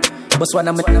man. But one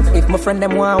of my, if my friend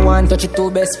them want touch it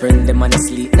two best friend, them on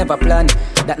sleep, never plan.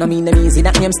 That no mean them easy,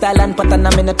 that name style and pattern,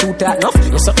 I'm in a two talk, no.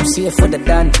 You something safe for the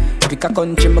done. Pick a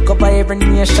country, me cover every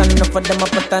nation. No for them a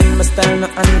pattern, my style no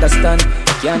understand.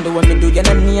 Can't do what me do, you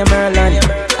know me a Merlin.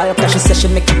 I'll cash a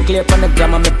session, make it clear from the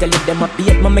grammar. Me tell it them a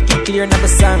beat, me make it clear, not the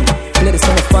song. Play this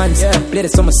for my fans, play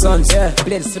this for my sons,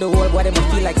 play this for the world, what them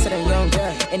feel like sitting young.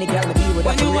 Any girl me deal with,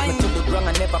 I can rip me to the ground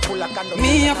and never pull a candle.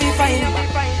 Me a be fine,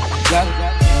 girl.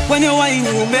 When you whine,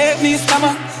 you make me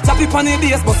stammer. Tap it on the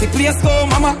bass, but the place go,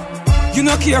 mama. You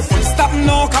no careful, stop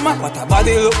no, come on. But her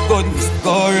body look good, Miss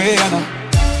Koreana.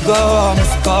 Go,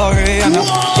 Miss Koreana,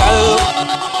 girl.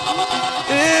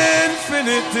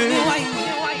 Infinity.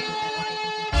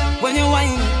 When you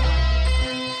whine,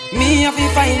 me a be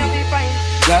fine,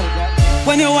 girl.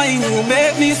 When you whine, you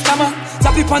make me stammer.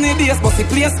 Tap it on the bass, but the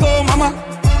place go, mama.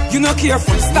 You no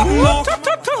careful, stop no.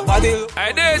 Body look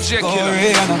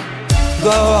Koreana.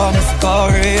 Go, Miss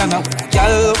Koreana.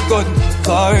 Girl look good,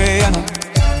 Koreana.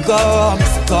 Go,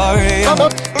 Miss Koreana.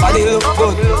 Body look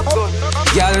good.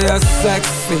 Girl, you're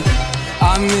sexy.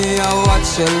 And me, I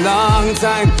watch a long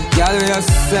time. Girl, you're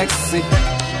sexy.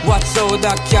 Watch how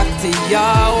that catty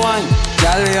ya one.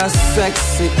 Girl, you're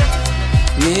sexy.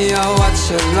 Me, I watch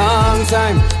a long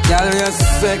time. Girl, you're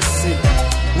sexy.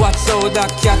 Watch how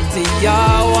that catty ya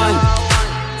one.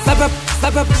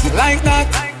 Step up, she like that.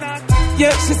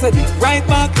 Yeah, she said it right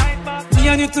back. Me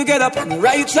and you together on the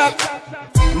right track.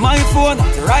 My phone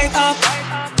at the right app.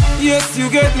 Yes, you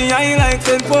get me, I like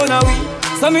 10 pound a week.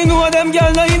 So me know them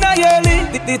girl no in a yearly.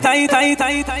 The tight, all I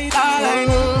need.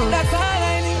 That's all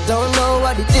I need. Don't know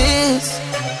what it is,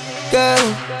 girl.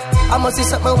 I must see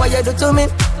something what you do to me.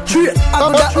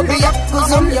 I could be up,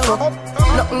 cause I'm young.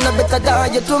 Nothing no better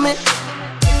than you to me.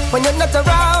 When you're not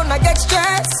around, I get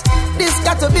stressed. This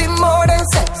got to be more than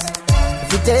sex.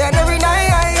 If you turn every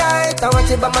night, I want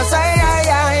you by my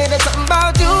side. There's something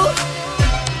about you,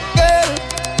 girl.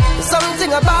 There's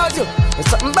something about you. There's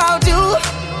something about you,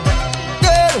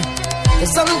 girl.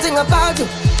 There's something about you.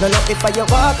 No, if I you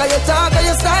walk, or you talk, or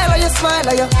you style, or you smile,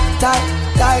 or you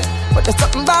tight. But there's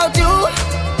something about you,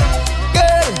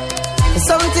 girl. There's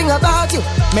something about you.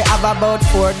 Me have about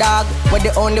 4 dogs, where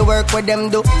they only work with them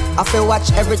do. I feel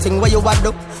watch everything where you want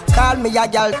do. Call me a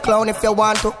girl clown if you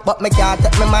want to, but me can't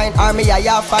take my mind or me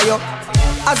a for you.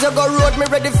 As you go road, me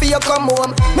ready for you come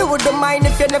home. Me wouldn't mind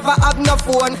if you never have no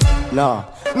phone. No.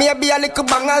 Me be a little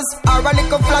bangers or a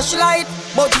little flashlight,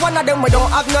 but one of them we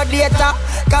don't have no data.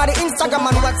 Cause the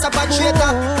Instagram and WhatsApp a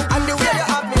traitor. And the way you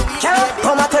have me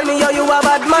come and tell me how you a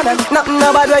bad man and nothing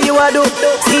bad where you a do.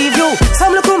 See you,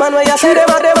 some little man where you say them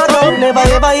a come. Never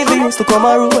ever even used to come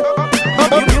a road.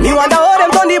 Me wonder how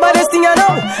them done the baddest thing you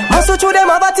know. Must you through them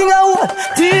have a thing a hold.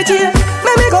 DJ,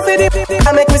 me go for the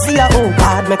and make me see a oh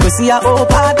bad, make me see a oh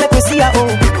bad, make me see a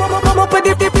oh. Come up with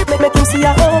the make him see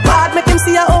a oh bad, make him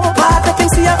see a oh bad, make him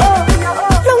see a oh.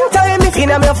 Long time me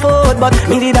finna me a foot, but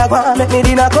me did a go and make me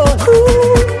did a go.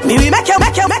 Me we make you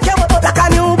like a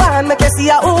new band, make you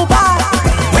see a oh bad.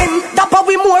 When dapper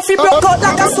we more fi broke out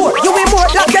like a sword. You we more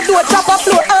like a door, drop a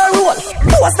floor and roll.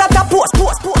 Post that a post.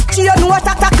 She you know what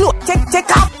that a close.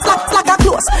 Take off like a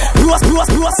close. Roast.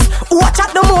 Watch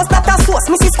out the most that a sauce.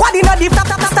 Missy squad in a div that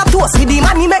a toast. With the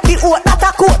money make the oat that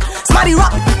a coat. Smarty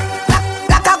rock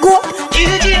like a goat.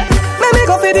 Me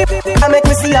go for the and make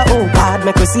me see a oh bad,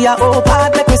 make me see a oh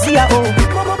bad, make me see a oh.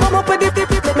 Come up with the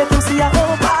make him see a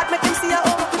oh bad, make him see a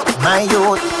oh. My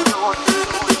youth.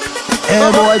 Hey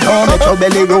boy, don't make your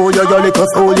belly roll, you little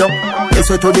fool, you.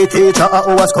 Listen to the teacher at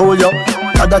our school, you.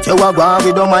 That you a go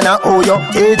with the man a owe you.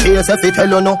 Teacher say fi tell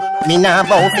you no. Me nah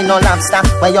bow fi no lobster.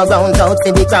 Where you round out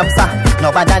fi the crab for.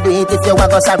 Nobody do it if you a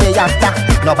go sorry after.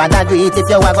 Nobody do it if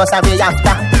you a go sorry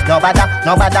after. Nobody.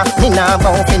 Me nah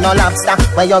bow fi no lobster.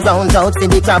 Where you round out fi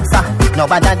the crab for.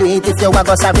 Nobody do it if you a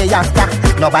go sorry after.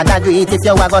 Nobody do it if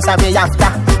you a go sorry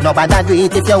after. Nobody do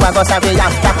it if you a go sorry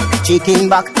after. Chicken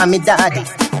back and me daddy.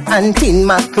 And tin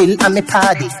mackerel and me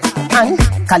paddy. And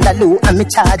callaloo and me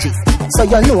chargy. So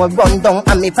you know run down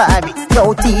and me party.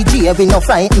 No TJ we no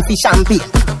fry in fish champagne.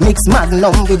 Mix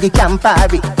Magnum with the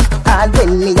Campari. All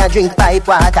when me a drink pipe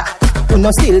water. You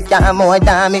no still care more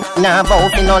than me. Nah bow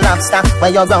fi no lobster.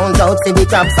 Where you round out fi the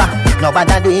crab for.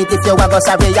 Nobody do it if you a go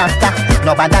sorry after.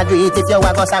 Nobody do it if you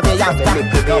a go sorry after.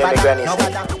 Nobody.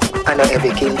 I know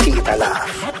every king teeth a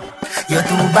laugh. You're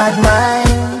too bad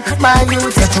mind, my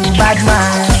youth, you're too bad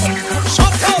mind.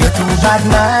 You're too bad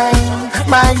mind,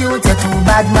 my youth, you're too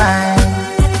bad mind.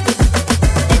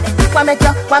 Why make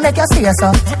you stay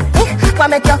so? Why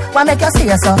make you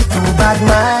stay so? Too bad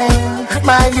mind,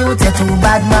 my youth, you're too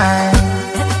bad mind.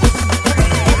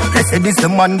 say this the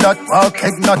man that walk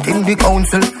head not in the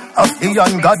council of the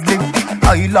ungodly.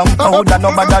 Island powder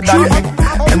no better than me.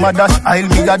 Them a dash I'll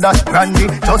be a dash brandy.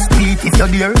 Just beat if you're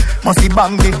there, must be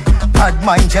Bambi. Bad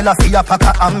mind jelly for your pack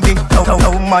of ambi.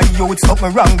 Now my youth,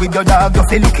 something wrong with your dog. You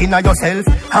feel looking at yourself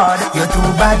hard. You're too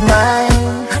bad mind,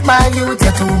 my youth.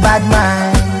 You're too bad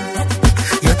mind.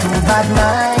 You're too bad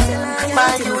mind,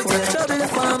 my youth. You're trouble the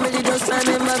family, just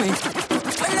remember me.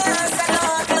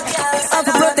 I have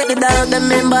to protect the dog, them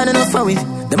member enough for we.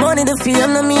 The money, the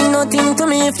fame, no mean nothing to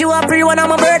me. If you are free, one of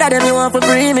my brother, then you want to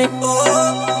free me.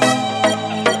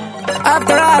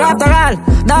 After all,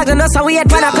 dog, and that's how we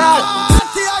had when I call.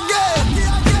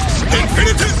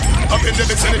 Infinity, up in the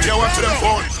vicinity, I want to them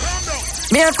phone.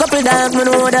 Me a couple dogs, me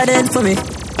know that ain't for me.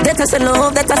 That I say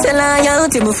love, that I say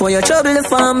loyalty. Before you trouble the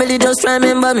family, just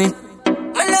remember me.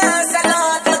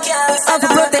 I have to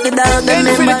protect the dog, them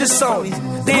member. Infinity sound,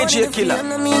 DJ Killer.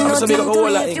 I'm so big of a whole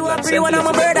lot of England. Free one of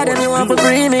my brother, then you want to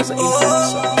free me.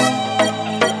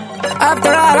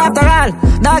 After all,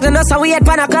 dog, and that's how we had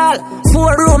pan a call.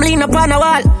 4-room, lean up on a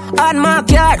wall. On my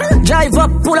car, drive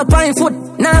up, pull up on foot.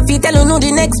 Now if you tell you know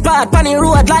the next part, pan the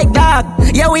road like dog.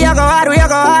 Yeah, we a go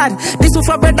hard. This is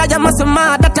for brother, you must be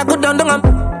mad. That a good done.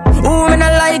 Who me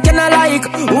not like, and I like.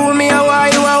 Who me a why,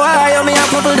 you a why. You me a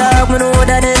couple dog, me know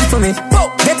that ain't for me.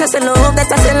 That I say love, that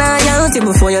I say loyalty.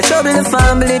 Before you trouble the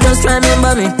family, just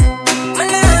remember me.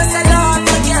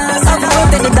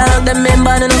 The dog, them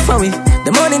member enough for we.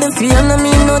 The money, the fame, no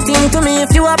mean nothing to me.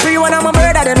 If you are free, one of my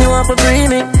brother, then you want to free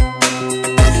me.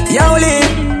 Yo, Lee,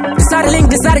 this are the link,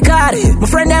 this are the card. My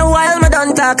friend them while me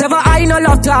done talk. Ever I no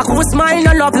love talk, who smile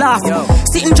no love laugh.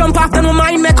 Sit and jump off, then my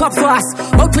mind make up fast.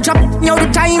 Out to drop, now the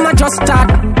time I just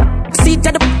start. Seat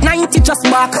at the 90 just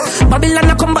back. Babylon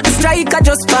I come but the striker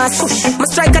just pass. My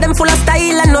striker them full of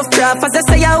style and of craft. As I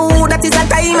say, oh, that is a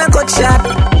time I cut shot.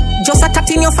 Just a tat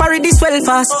in your forehead this well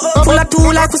fast. Full of tool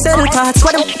like to sell parts.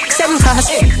 What them send fast.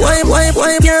 Why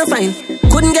you can't find?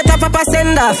 Couldn't get a proper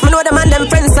send off. We know the man them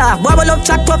friends are. Boy we love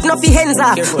chat tough, no fi hands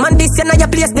off. Man this you know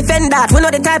your place defend that. We know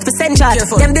the type to send shot.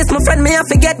 Them this my friend me have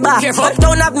to get back.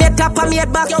 Uptown have me a top and me a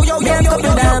back. Yo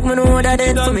couple dog, me know that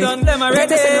ain't for me. Them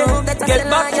already. Get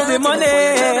back to the money.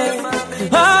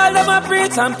 All them a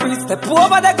preach and preach. Step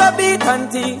over they go beat and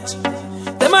teach.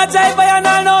 Them a jive by and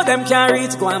all know them can't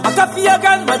reach. Go and back up for your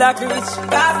grandmother preach.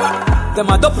 Them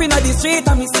a dope inna the street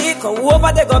and me see it. Go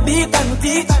over they go beat and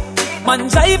teach. Man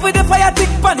jive with the fire tick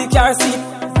pan the car seat.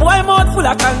 Boy mouth full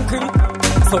of concrete.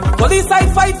 So police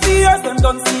side fight for years them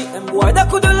don't see. Them boy they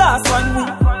coulda last 1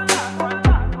 week.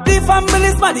 The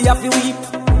family's mad they have to weep.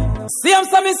 See them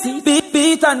so me see.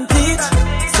 Beat and teach.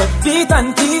 So beat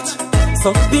and teach.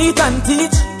 So beat and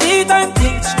teach. Beat and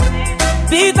teach.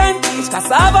 Beat and teach,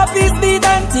 cassava please beat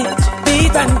and teach.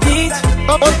 Beat and teach,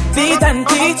 beat and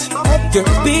teach.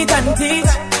 Beat and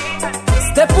teach.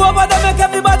 Step over to make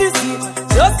everybody see.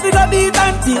 Just for the beat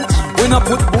and teach. We no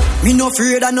put book. Me no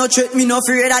afraid of no threat, me no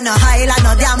afraid of no Highland,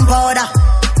 no damn powder.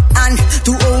 And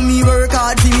to owe me work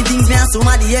hard for me things me and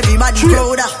somebody everybody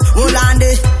prouder. Hold on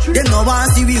there, them no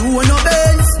want see we who no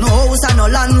Benz, no house and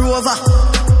no Land Rover.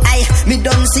 Me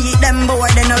don't see them boy,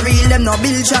 they no real, them no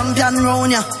build champion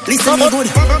round ya. Listen me good,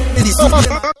 this is them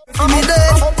me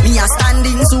dead, me a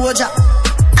standing soldier.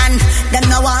 And them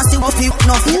no want see what people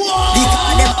no fit.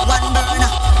 Because them one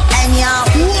burner, anyhow.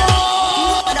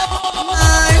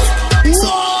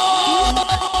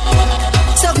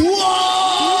 So who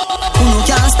no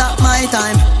can stop my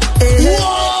time?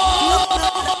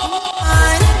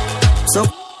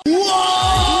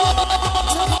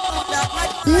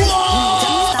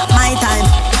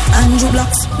 So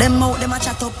blocks, them out, them a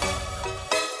chat up.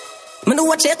 Me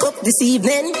do a check up this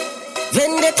evening.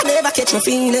 Vendetta never catch my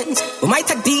feelings. We might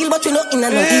take deal, but we not in a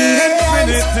no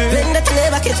dealings. Vendetta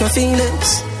never catch my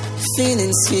feelings.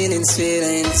 Feelings.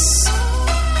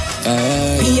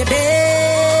 Be a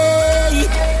day.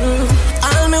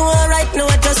 All me want right now,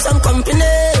 I just some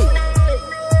company.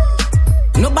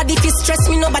 Nobody fi stress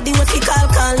me, nobody will fi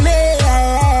call me.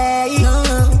 No.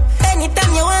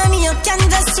 Anytime you want me, you can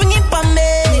just swing it for me.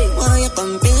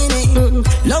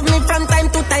 Love me from time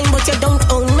to time, but you don't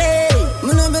own me.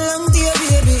 Me no belong to you,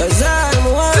 baby. Cause I'm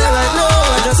one right now,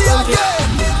 I just come here.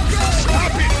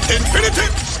 Infinity,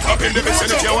 up in the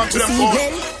vicinity, I want to them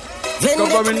phone.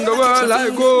 Covering the world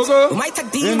like go-go.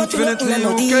 Infinity,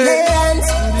 okay.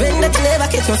 When that never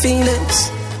catch my feelings.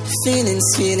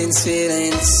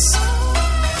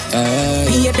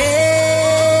 Be a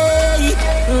day.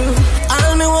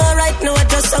 All me want right now, I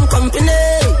just some company.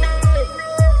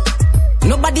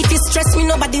 Nobody fi stress me,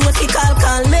 nobody will fi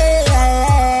call me.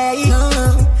 No.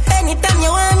 Anytime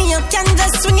you want me, you can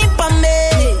just swing it for me.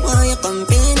 Want your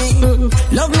company.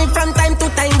 Love me from time to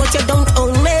time, but but you don't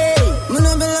own me. Me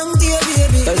no belong to you,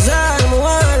 baby. Cause I'm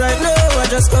one right now, I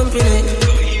just company.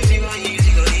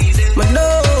 But no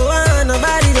one,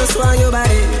 nobody just want your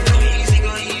body.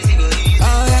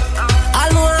 Oh yeah. All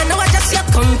me want now, I just your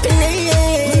company.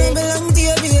 Me no belong to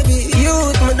you, baby.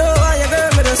 Youth, me don't want your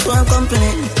girl, me just want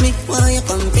company. Me want your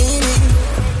company.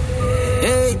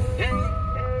 Hey.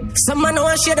 Some man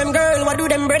want share them girl, what do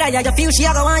them brother? Yeah, you feel she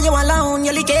a go want you alone,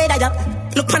 you lick it, yeah.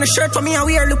 Look on the shirt for me I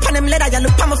wear, look on them leather, yeah.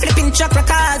 Look on my flipping chakra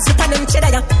cards, look on them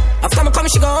cheddar, yeah. After me come,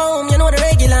 she go home, you know the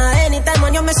regular. Anytime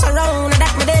when you mess around,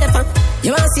 that me dead for.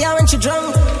 You wanna see her when she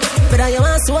drunk, brother, you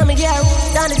wanna see what me get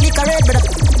down the liquor red, brother.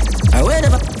 Or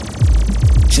whenever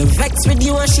she vex with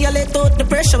you and she a let out the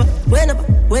pressure. Whenever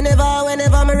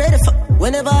me ready for.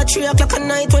 Whenever 3 o'clock at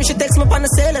night when she takes me on the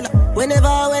cellular.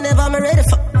 Whenever me ready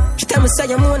for. She tell me say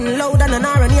you're moaning loud and an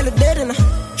hour and nearly dead enough.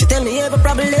 She tell me you have a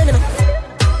problem living enough.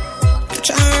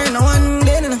 Try no one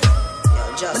dead enough.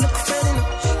 Just look for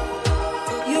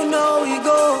enough. You know we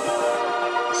go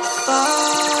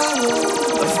far.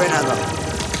 A friend I got.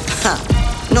 Ha.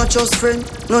 Not just friend,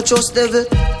 not just devil.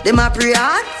 Them a pray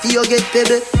hard, for you get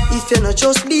pebble. If you not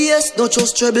just BS, not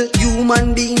just trouble.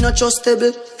 Human being not just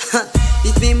stable.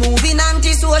 If me moving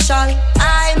anti-social,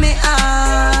 I may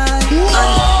I.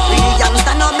 And we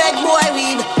youngster no beg boy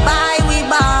weed, we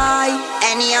buy.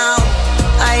 Anyhow,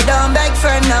 I don't beg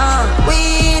for now.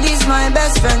 Weed is my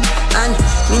best friend, and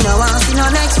me no want see no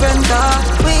next friend.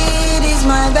 Weed is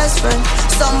my best friend.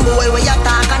 Some boy where you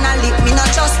talk and a lip, me not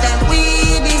trust them.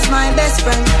 Weed is my best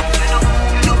friend.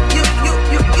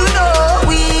 You know,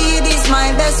 weed is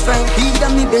my best friend. Weed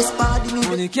and me best party.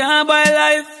 Money can't buy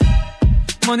life.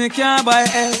 Money can't buy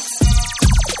health.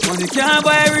 Money can't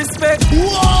buy respect. Whoa!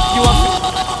 You are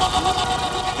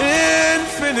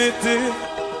infinity.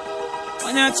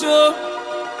 When you're true.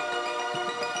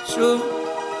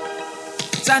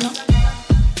 Chano.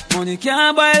 Money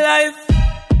can't buy life.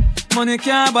 Money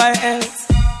can't buy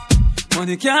health.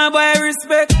 Money can't buy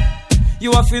respect.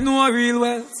 You have to know real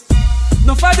wealth.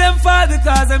 No for them fall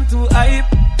because them too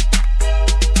hype.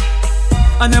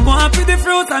 And them want to the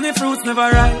fruit and the fruits never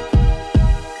ripe.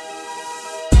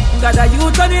 Got a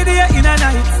youth on the day in a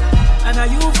night, and a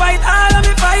you fight all of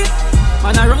me fight.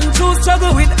 Man I run through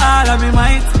struggle with all of me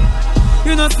might.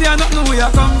 You know see I not know where you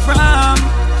come from.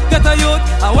 Get a youth,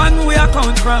 I one where I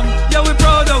come from. Yeah we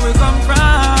proud of we come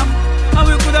from. And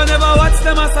we coulda never watched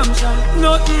them assumption.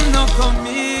 Nothing no come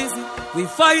easy. We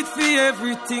fight for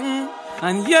everything.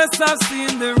 And yes, I've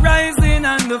seen the rising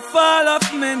and the fall of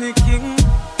many kings.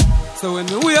 So when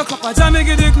me wake up, I jam me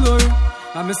give the glory.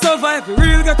 And me survive, we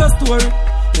real get a story.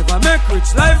 If I make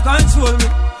rich, life control me.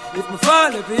 If me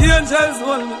fall, if the angels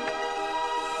hold me.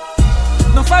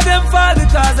 No for them fall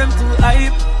because them too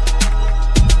hype.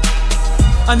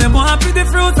 And them want happy the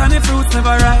fruit and the fruits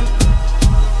never ripe.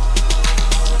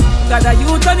 Got a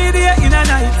youth on the day in a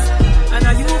night, and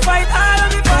a you fight all of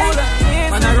me fight.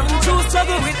 Man I run through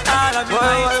struggle with all of me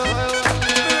might.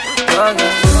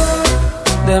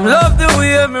 Them love the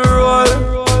way me roll.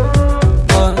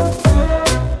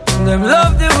 Them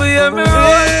love the way me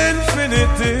roll.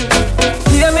 Infinity.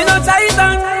 Yeah, me no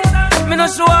titan, me no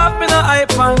show up, me no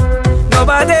hype on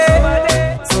nobody.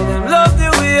 So them love the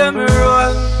way me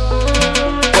roll.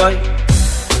 Boy,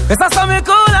 better so me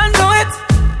cool and do it.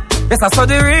 Better so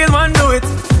the real one do it.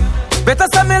 Better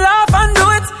so me laugh and do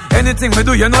it. Anything we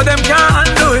do, you know them can't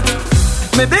undo it.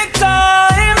 Me big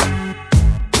time.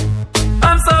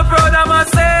 I'm so proud of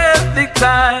myself. Big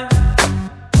time.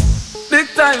 Big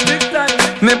time, big time.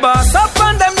 Me boss up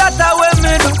on them, that's how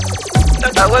me do.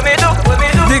 That's how me do,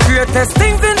 The greatest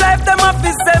things in life, them have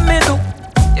to say me do.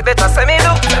 You better say me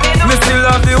do, Me still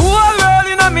love the whole world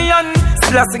in a me hand.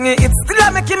 Still a sing it, still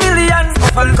a make a millions.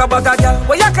 If I look a bag a girl,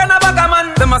 where you can a bag a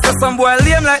man. Them a say some boy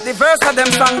lame like the verse of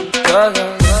them song.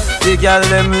 The girl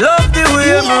them love the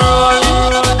way me roll.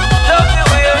 Love the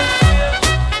way.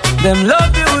 Them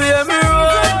love the way me roll.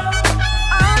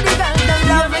 All the girls them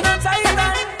love me.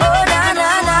 Oh na na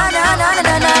na na na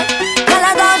na na. Girl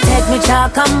I gon' take me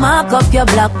chalk and mark up your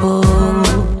blackboard.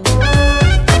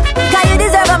 'Cause you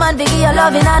deserve a man to give you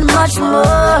loving and much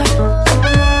more.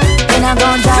 Then I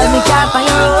gon' drive me car for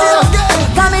you.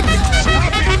 Come it.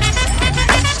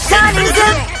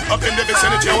 Up in the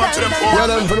vicinity, I want to them for. Yeah,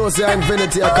 them for no say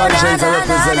infinity, a conscience, I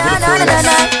represent the fullness.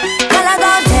 Girl, I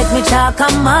gon' take me chalk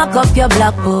and mark up your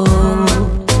blackboard.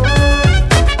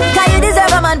 'Cause you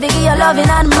deserve a man to give you loving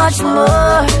and much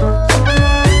more.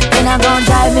 Then I gon'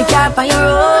 drive me car for your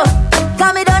road.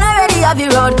 'Cause me done already have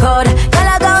your road code. Girl,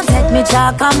 I gon' take me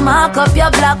chalk and mark up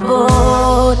your blackboard.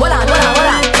 Hold on.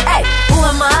 Hey, who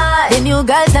am I? The new you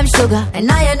girls them sugar,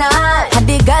 and I had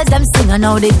the girls them sing, and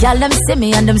now the girl them see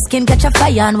me, and them skin catch a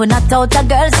fire, and we not out a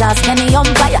girls ask any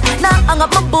umpire. Now hang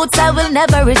up my boots, I will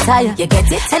never retire. You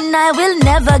get it? And I will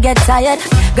never get tired.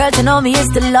 Girl to know me is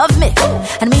to love me,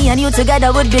 and me and you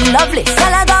together would be lovely.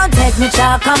 Girl, I gon' take me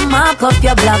chalk and mark up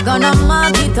your block, gonna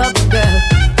mark it up, girl.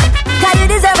 Cause you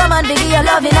deserve a man to give you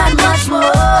loving and much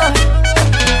more.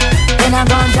 Then I'm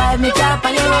gon' drive me car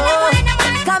on your road.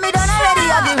 Cause me done already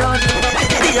have the road.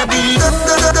 Baby,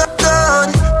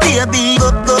 baby,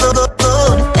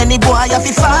 any boy have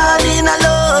to fall in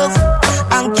love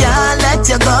and can't let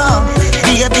you go.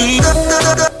 Baby, baby,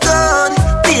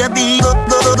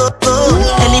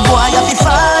 any boy have to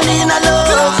fall in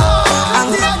love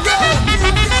and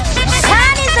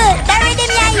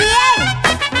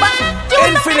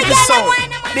Infinity Sound,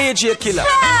 DJ Killer.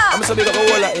 I'm so big up the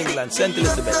whole of England, St.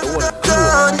 Elizabeth, the whole.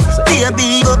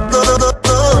 Baby,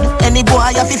 any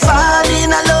boy have to fall in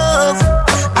love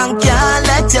and can't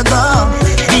let you go.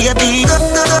 Baby, baby,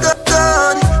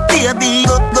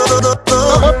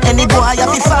 any boy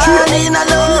have to fall in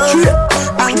love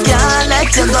and can't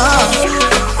let you go.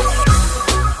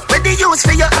 Where the use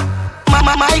for your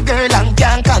mama, my girl, and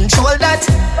can't control that.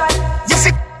 You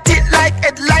fit it like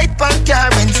headlight on car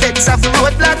instead of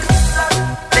roadblock.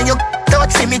 Then you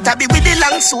don't see me tabby with the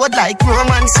long sword like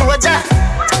Roman soldier.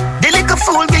 The little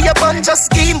fool get your bun just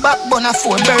scheme back, bun a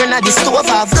phone burn at the stove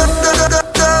off.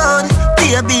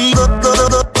 Baby,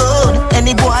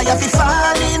 any boy have to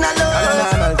fall in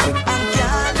love and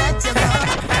can't let you go.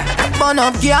 Bun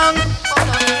up gang.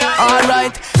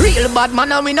 Alright, real bad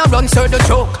man and we no run sir the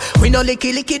choke. We no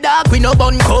licky dog, we no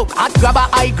bun coke. Hot grab a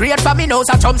high grade for me nose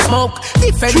a chum smoke.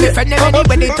 Defend them any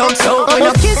when they talk so. We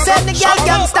no kiss and the girl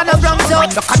can't stand up wrong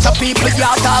zone. No catch up people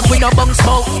yard dog, we no bung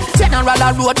smoke. General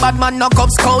a road bad man no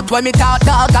cub scout. When me talk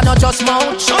dog I no just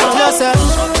mouth. No sir,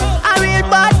 a real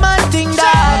bad man thing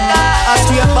dog. A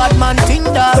straight bad man thing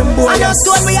dog. I know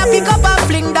stone we a pick up and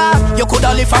fling dog. You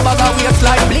coulda lift a bag of weight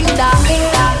like bling dog.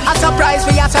 A surprise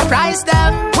we a surprise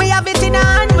them. We have it in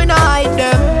hand, we no hide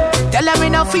them. Tell them we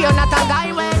no fear, not a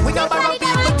guy when we no borrow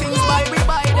people things by we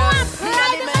buy them.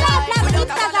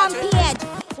 Instagram page.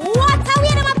 What a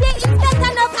way them a play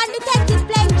Inspector Nook and Detective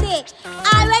Plenty.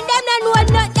 And when them no know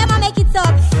nothing, them a make it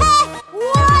up. Hey,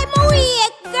 why my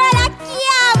weak girl I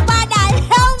can't bother.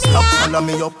 Help me out. Follow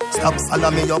me up, stop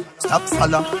follow me up, stop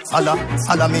follow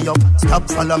me up, stop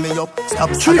follow me up,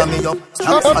 stop follow me up,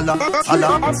 stop follow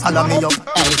me up.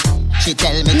 Hey, she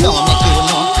tell me don't make you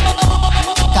know,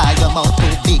 cause your mouth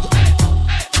too big,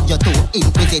 you're too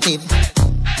inquisitive,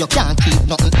 you can't keep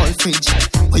nothing all fridge.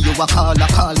 Where you a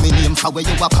call me name, for where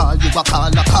you a call me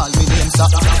name, sir.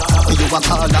 Where you a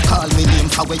call me name,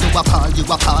 for where you a call me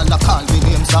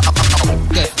name, sir.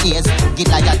 Deaf ears, get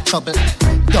like that trouble.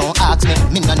 Don't ask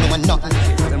me no know nothing.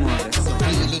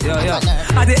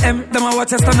 At the M, them a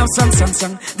watch a stand up song.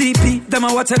 DP, them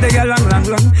a watch a day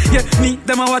long. Yeah, me,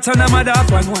 them a watch a them a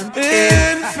dark one.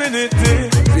 Infinity.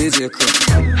 DJ Crow.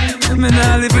 Me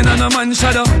nah living on a man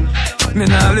shadow. Me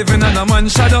nah living on a man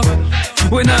shadow.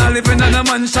 We nah living on a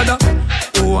man shadow.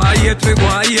 Oh, I hate we go,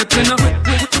 I hate we no.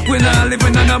 We nah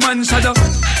living on a man shadow.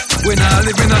 We nah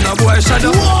living on a boy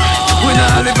shadow. We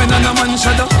nah living on a man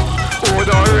shadow. Oh,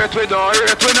 don't hate we no.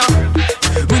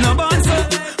 We no born so,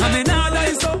 I mean nah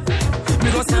die so.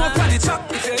 Me go smoke on the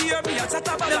chop. If you hear me, I chat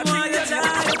about that thing you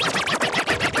die.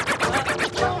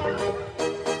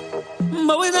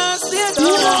 But we not stay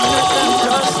down.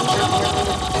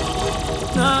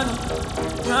 No.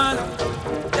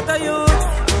 Get a youth.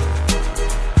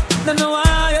 Don't know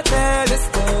why you tell the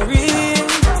story.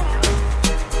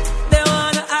 They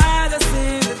wanna hide us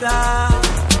in the dark.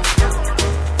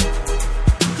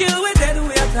 Kill we dead,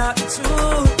 we are talking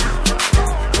truth.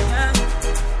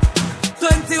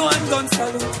 21 gun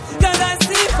salute. Cause I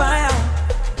see fire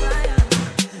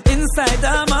inside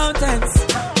the mountains.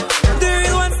 The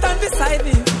real ones stand beside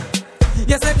me.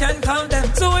 Yes, I can count them.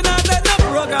 So we not let no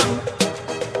program.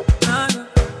 Nah.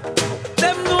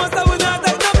 Them know that we not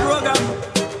let no program.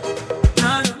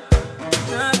 Nah.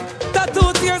 That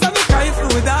 2 tears of me crying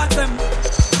through without them.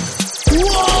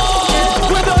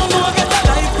 Whoa! We don't know get the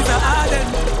life is a harden.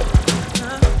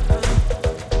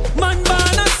 Man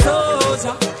born a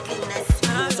soldier.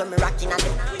 So me rockin' at the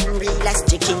realest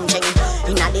chicken ching.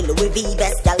 Inna the Louis V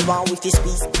best, y'all want with his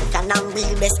squeeze. Can I'm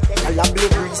real best, y'all a blue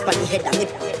breeze pon the head of me.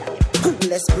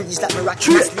 Coolest breeze like me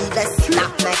rockin' a sleeveless.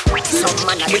 Snap me, some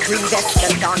man a the green vest.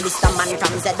 Them down Mr. Man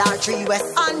from ZR3 West.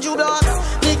 Andrew Dogs,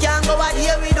 me can't go out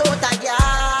here without a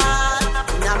girl.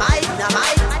 Nah my,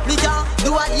 me can't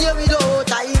do out here without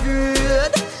a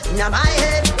good. Nah my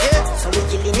head, yeah. So we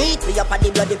killing it, we up at the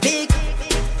bloody pig.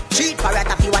 Treat parrot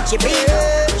if you watch it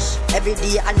bitch. Every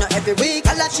day and not every week.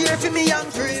 I'll cheer for me young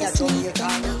friends. So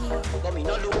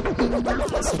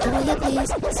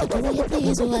do you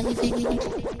please, why you feel?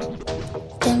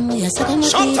 Tell me, so them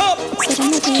shut up. Put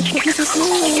me to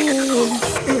sleep.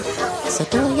 So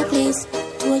do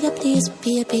you please,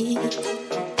 baby.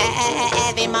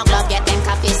 Every mug love get them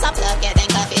coffee sup, get them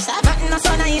coffee sup. Nothing no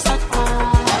so nice,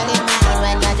 early morning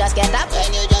when you just get up,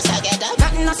 when you just get up.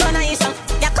 Nothing no so nice,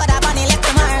 you coulda bunny left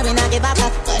tomorrow, we not give up.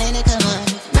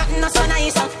 Nothing no so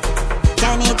nice,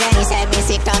 Jenny said me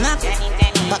sick to my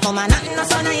but mama nothing no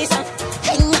so nice.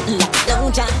 Hey, nothing like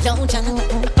don't jump.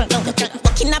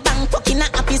 Walking a bank, walking a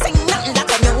happy, sing nothing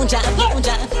like a new job.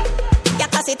 You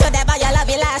pass it to the boy, you love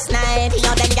you last night. You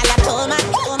then get a too mad.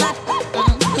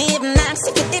 Me even ask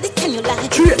if you did it, can you like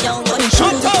it? Yo, one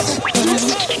shut up.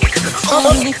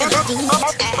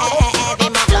 Every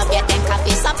mug love get them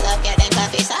coffee sup,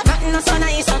 Nothing no so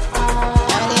nice,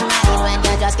 early morning when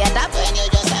you just get up, when you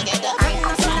just get up. Nothing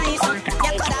no so nice, you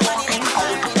coulda bunny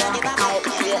like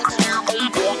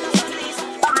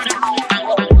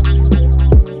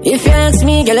If you ask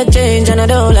me, girl, I change and I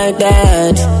don't like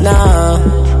that.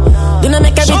 No, do not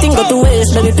make everything go to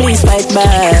waste, baby, please fight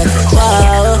back.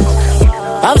 Wow,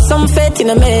 have some faith in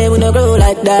a man, we no grow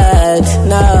like that.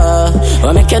 No,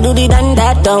 what make you do the done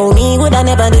that? Don't me, would I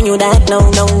never do you that? No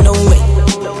way.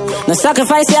 No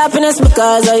sacrifice your happiness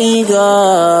because of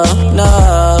ego.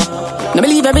 No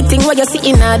believe everything what you see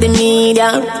in the media.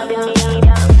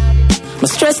 I'm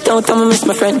stressed out, I'ma miss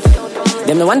my friend.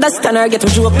 Them no understand or get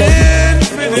what you up there.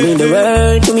 You mean the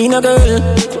world to me, no girl.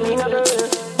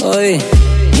 Oi,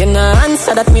 you no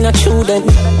answer that me not true then.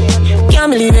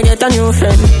 Can't believe you get a new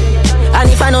friend. And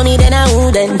if I know me then I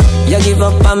wouldn't. You give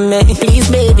up on me, please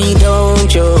baby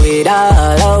don't throw it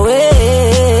all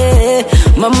away.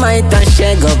 My might have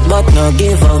shake up but no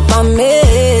give up on me.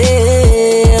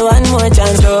 One more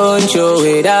chance, don't throw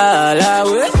it all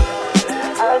away.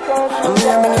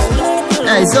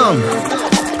 Nice song.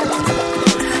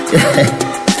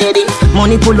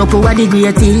 Money pull up over the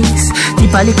greatest.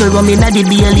 Tip a little rum inna the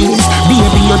Baileys.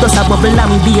 Baby, you just a bubble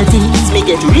and beaties. Me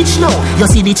get rich now, you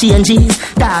see the changes.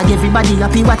 Dog, everybody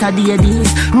happy, what a day this.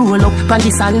 Roll up on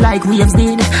the sun like waves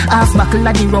did. Half buckle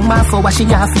of the rum, half for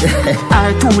washing off.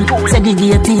 Our tool,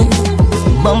 segregated.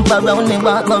 Bump around, me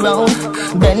walk around.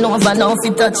 Bend over now, if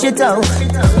you touch it out.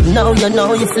 Now you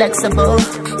know you're flexible.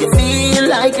 You feel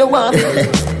like you walk.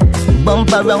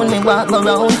 Bump around, me walk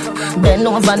around. Bend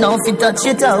over now, if you touch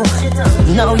it out.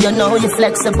 Now you know you're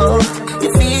flexible.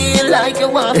 You feel like you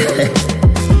walk.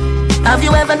 Have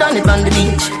you ever done it on the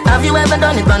beach? Have you ever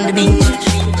done it on the beach?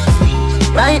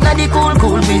 Right now the cool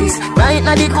breeze. Right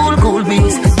now the cool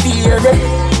breeze. Feel it.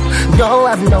 Don't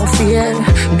have no fear,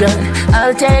 girl.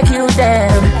 I'll take you there.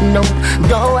 No,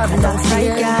 don't have no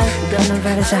fear, girl. I'm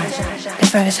very shy.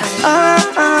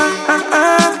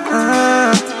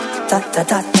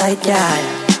 Tight girl.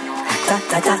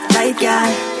 Tight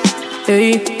girl.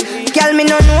 Hey, girl, me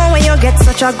no know when you get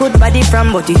such a good body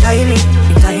from, but it tiny.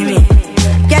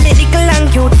 Girl, it little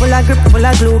and cute, full of grip, full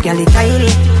of glue. Girl, it tiny.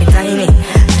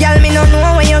 Girl, me no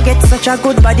know when you get such a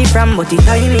good body from, but it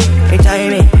tiny.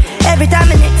 Every time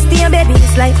me next to you, baby,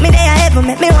 it's like me there ever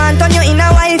make me want on you in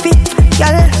a wifey.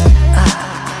 Girl,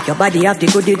 your body have the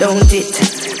goodie, don't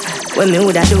it? When me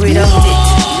woulda do without it.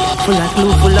 Full of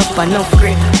glue, full up enough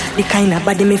grip. The kind of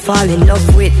body me fall in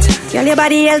love with. Girl, your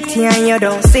body healthy and you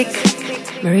don't sick.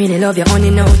 Me really love your honey,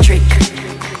 no trick.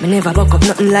 Me never buck up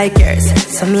nothing like yours,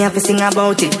 so me have to sing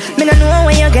about it. Me no know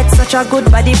when you get such a good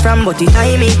body from, but it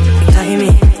tiny.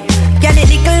 Girl, it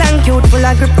little and cute, full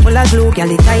of grip, full of glue.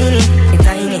 Girl, it tiny.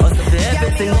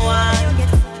 Everything I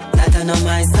want, that I know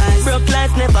my size. Broke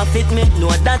life never fit me, know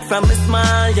that from me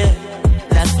small, yeah.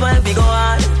 That's why we go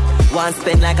hard. Want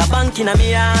spend like a bank in a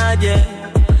me yard, yeah.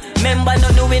 Remember, no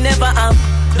do we never have.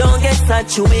 Don't get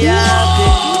such you we happy.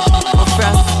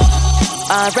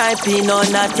 R.I.P. no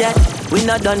not yet. We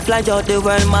not done fly out the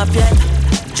world map yet.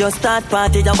 Just start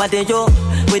party and what they do.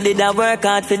 We did a work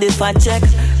hard for the fat check.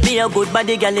 Be a good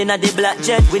body girl in a the black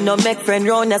jet. We no make friend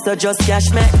round so just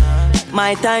cash me.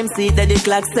 My time see that the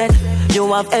clock set.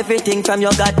 You have everything from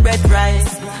your God bread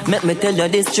rice. Make me tell you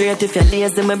this straight, if you're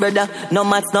lazy, my brother, no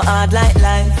maths, no hard like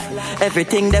life.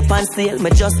 Everything they on sale, me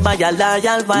just buy a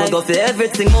loyal vibe. Me go for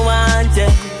everything I want,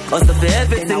 yeah. Also for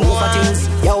everything I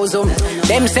want. Yo, Zoom,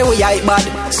 them say we are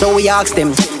bad, so we ask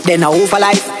them. Then I over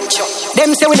life.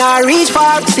 Them say we not reach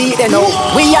far, see they know.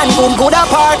 We and good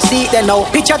apart, see they know.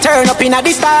 Picture turn up in a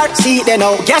the start, see they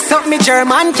know. Guess up me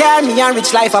German car, me and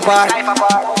rich life apart.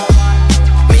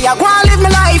 Me a go and live my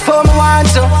life how me want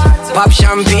to. pop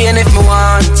champagne if me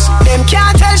want. Them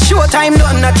can't tell showtime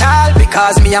nothing at all,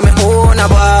 because me and my own a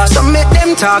boss. So make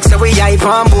them talk, so we hype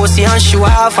and bossy and show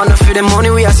off, and for the money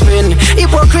we a spend.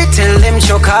 Hypocrite, tell them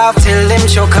choke off,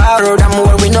 road and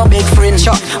more, we no big friends.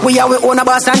 We are we own a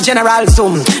boss and general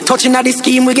zoom. Touching at the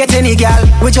scheme, we get any girl.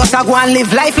 We just a go and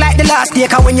live life like the last day,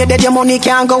 cause when you're dead, your money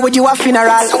can't go with you a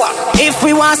funeral. If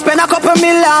we want spend a couple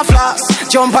million floss,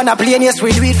 jump on a plane, yes,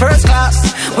 we do it first class.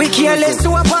 We careless to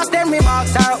a pass, then we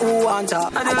marks are who want to.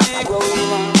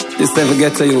 This never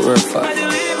get to you work for.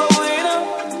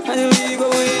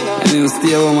 And you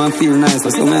stay home and feel nice,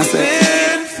 that's what I say.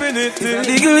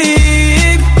 Big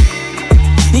league,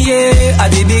 yeah,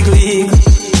 at the big league.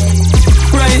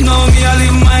 Right now, me I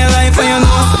live my life, and you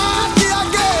know.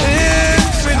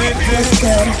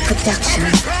 Good production.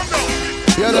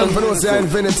 You don't know, say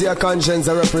infinity of conscience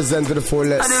I represent to the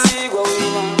fullest.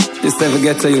 This never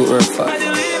get to you work for.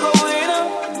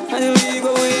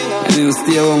 And you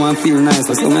stay home and feel nice,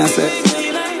 that's what I say.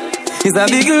 It's a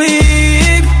big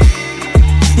league,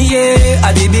 yeah,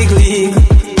 at the big league.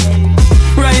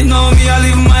 Right now, me I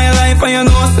live my life, and you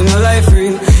know, say my life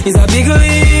real. It's a big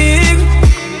league,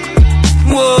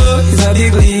 whoa, it's a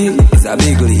big league, it's a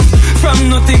big league. From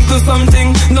nothing to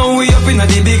something, now we up in a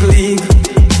the big league.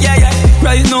 Yeah, yeah.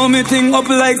 Right now, me thing up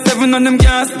like 7 on them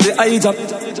gas, the eye job.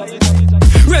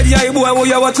 Ready eye boy, who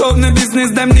you watch out in the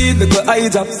business, them need the good eye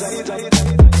jobs.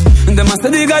 And them a say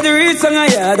they got the reach on a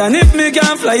yard, and if me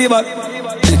can't fly back.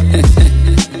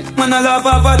 Man, I laugh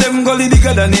off of them gully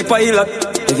bigger than a pilot.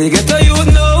 If you get to you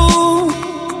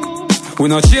know, we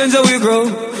not change how we grow,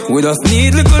 we just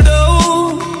need little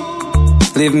dough.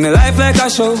 Live me life like a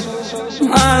show.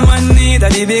 All man need a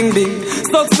the bing bing.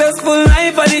 Successful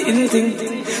life a the in thing.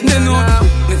 They know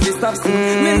me fi stop sing.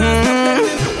 Me not stop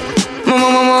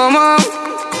Mama,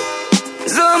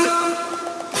 zoom.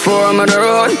 Form of the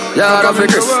road, yard of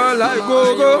Chris.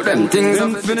 Go, them things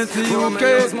infinity UK.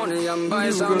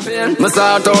 Me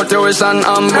start out tuition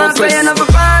and booklets. Paying up a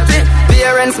party,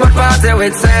 parents my party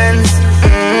with sense.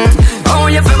 Oh,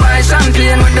 you fi buy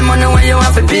champagne with the money when you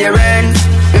have to pay rent.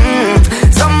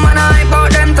 Some man hype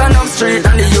out them turn up street,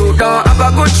 and the youth don't have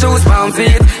a good shoes pound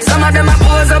feet. Some of them a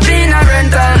pose up in a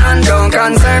rental and don't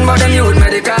concern about them youth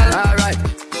medical. Alright.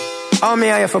 How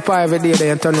me I for pie every day,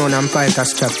 they turn on and pint a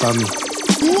strap for me.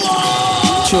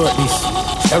 Sure this.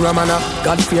 Every man up,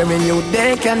 God fearing you,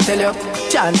 they can tell you.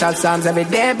 Chant of psalms every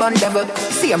day, but devil.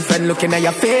 See them friend looking at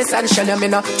your face and shell them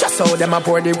in a. Just how them a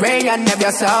pour the rain and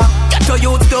never saw. Get to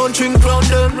youth, don't drink round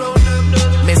them.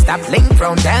 Mr. Blink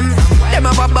round them. Them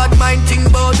have a bad mind, think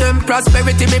about them.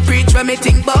 Prosperity me preach when me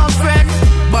think about friend.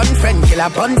 Bun friend killer,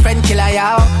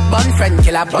 yow. Bun friend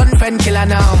killer,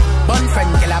 now. Bun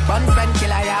friend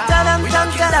killer, yow.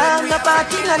 Ta-dam, the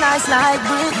party a nice like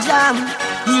brick jam.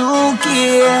 You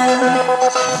care.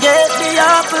 Get the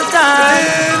apple time.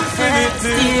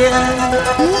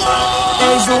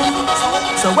 Hey, zoom.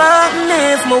 So what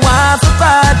if my wife a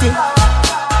party?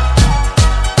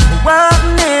 What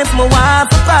if my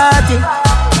wife a party?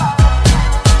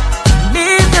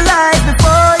 Live your life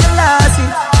before you lost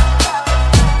it.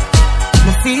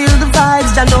 Me feel the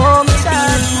vibes, I know me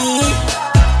shawty.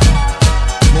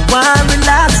 Me want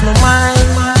relax my mind.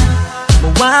 Me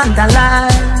want a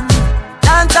life.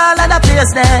 Dance all of the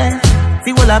place there.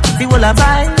 Feel a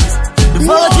vibes. The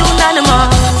vote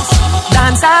unanimous.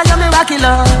 Dance all your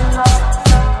miraculous.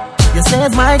 You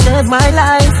save my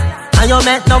life. And you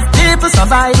make enough people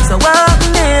survive. So what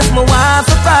if my wife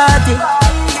a party?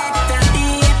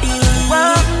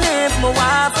 What if my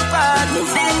wife a party?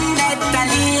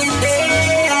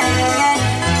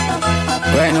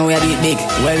 Right now we are deep big,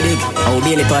 well big. Our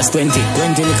daily past 20 look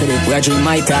at it. We are drinking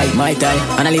my tie,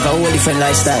 and I live a whole different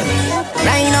lifestyle.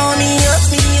 Right now me up,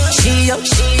 she up,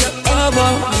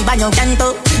 me banyo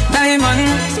canto. Diamond,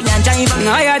 she can drive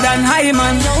higher than high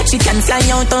man. She can fly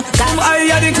out to come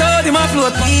higher the cloud in my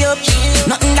float.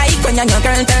 Nothing like when your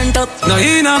girl turned up. No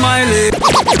in a my league.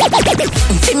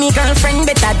 See me girlfriend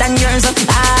better than yours.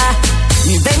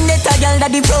 Me vendetta girl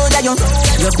that the proud of you.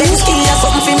 Your best skill or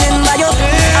something fi remember you.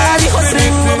 All the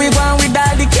hustling where we go with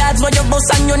all the cards for your boss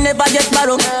and you never get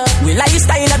borrow. We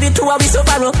lifestyle of the two we so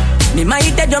far. Me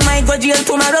might dead, you might go jail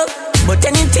tomorrow. But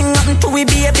anything happen to we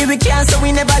baby, we can't, so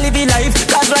we never live a life.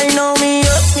 Cause right now me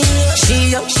up,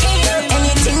 she up.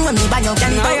 Anything when me buy you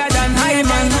can go. Higher than high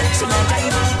man.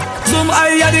 Zoom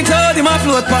higher the cloud in my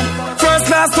float man. First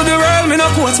class to the world, me no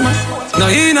coach man. No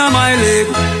in a my league.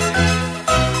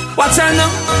 Watch out now.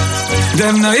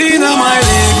 Them no in a my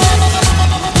league.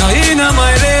 No in a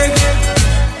my league.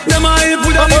 Them I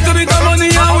put a little bit of money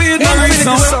and weed no reach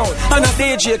now. And a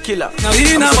DJ killer. No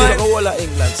in a my whole of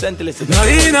England. Send to listen. No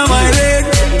in a my league.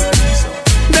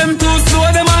 Them too slow,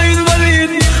 them are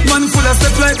invalid. Man full of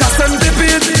step like a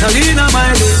centipede. Now in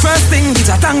my day. First thing, bitch,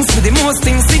 I thanks for the most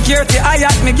thing. Security, I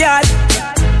at me guard.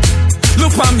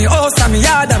 Look on me house and me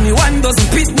yard and me 1 dozen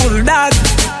pit bull dog.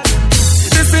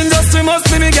 This industry must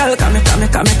be me girl. Come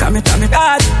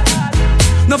hard.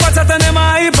 No fatter than them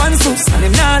hype and soups. And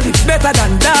them nah live better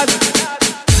than dog.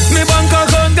 Me bank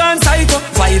account gone psycho.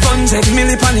 500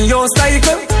 million on your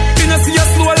cycle. You know see your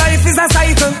slow life is a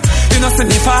cycle. You know see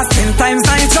me fasting times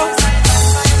night show.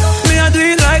 Me a do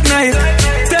it like night.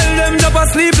 Tell them drop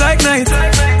asleep like night.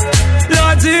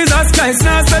 Lord Jesus Christ,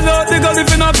 now sell out the girl if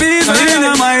you not beat. Now you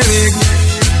know my league.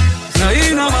 Now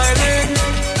you know my league.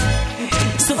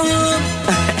 So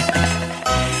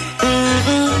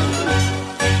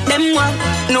them want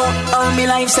know how me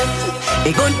life set.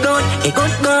 It good.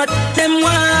 Them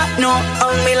want know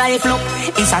how me life look.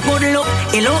 It's a good look,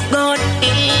 it look good.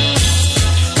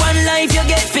 One life you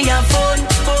get for your phone.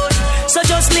 So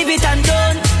just leave it and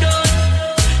done.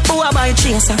 Who a buy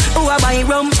chaser, who a buy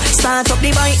rum. Start up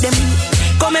the bike them.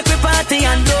 Come make me party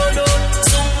and do.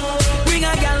 So bring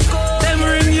a girl go. Them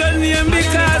ring your name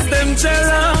because them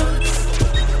jealous.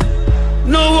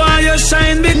 No why you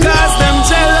shine because them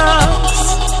jealous.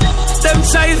 Them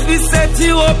tries we set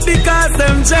you up because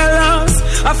them jealous.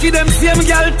 I feel them same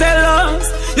girl tell us.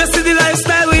 You see the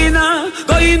lifestyle winner.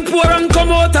 Go in poor and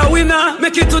come out a winner.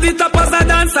 Make it to the top as a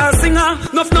dancer singer.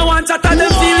 Nuff no one chatter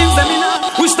them feelings them inna.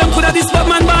 Wish them coulda this bad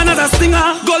man born as a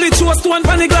stinger. Gully chose to one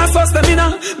funny glass house them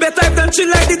inna. Better if them chill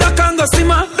like the duck and go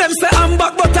simmer. Them say I'm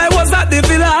back but I was at the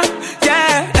villa.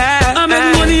 Yeah. I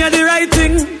make money at the right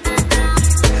thing.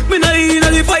 Me nah in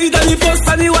the fight and the fuss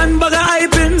and the one bag of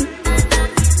hyping.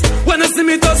 When you see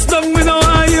me touch down, me no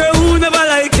want hear who never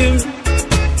like him.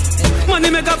 Money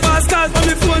make a fast call for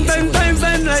me phone 10 times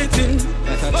and lighting.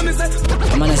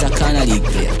 A man is a corner league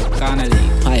player. Corner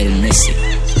league. Pile Messi,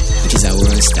 which is a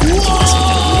world star.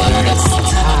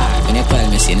 When you pile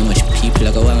Messi, you know much people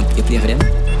are going to play for them.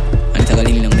 And it's a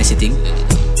little long Messi thing.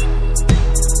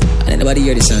 And then nobody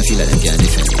hear this and feel like they can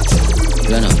defend it. You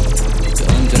know? You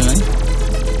want to know, man?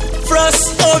 Frost,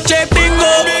 OJ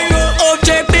bingo.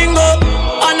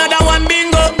 Another one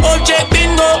bingo, OJ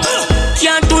bingo.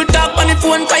 Can't do tap on the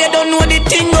phone cause you don't know the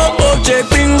tingo. OJ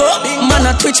bingo, man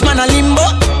a twitch, man a limbo.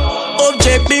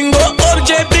 OJ bingo.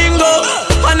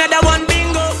 Another one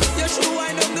bingo. You should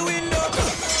wind up the window.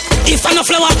 If I'm a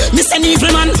flower, miss an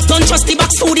evil man. Don't trust the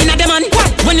box food in a demand.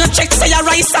 When you check say your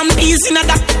rice and peas in a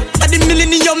that. The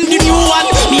millennium, the new one.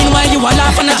 Meanwhile you a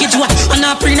laugh and a get you up. And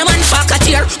a bring a man fuck a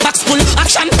tear. Box full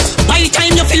action. By the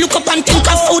time you feel look up and think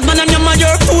of food, man, and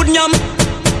your food yum.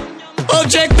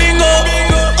 OJ bingo.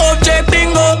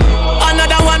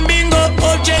 Another one bingo.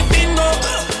 OJ bingo.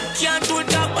 Can't do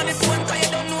that on the phone cause you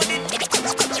don't know it.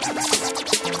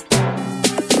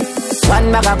 One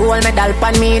bag of gold medal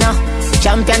pan me now.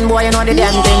 Champion boy, you know the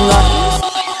damn thing.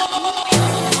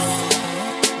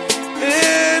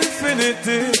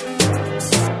 Infinity.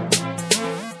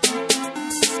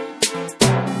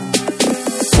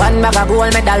 One bag of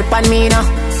gold medal pan me now.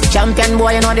 Champion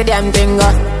boy, you know the damn thing.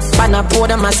 Pan a pour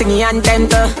them a sing the anthem.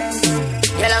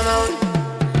 Yellow moon.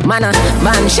 Man,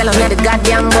 man, shell on the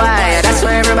goddamn boy. That's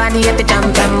why everybody at the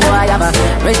champion boy. Have a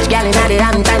rich gal in the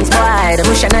Hamptons boy. The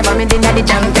bush never made in the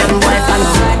champion boy.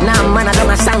 Now man, I do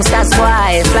my songs that's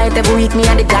boy. Flight every week me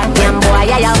at the goddamn boy.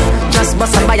 Yeah. Just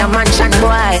bust up by a mansion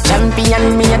boy.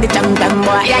 Champion me at the champion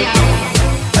boy. Yeah.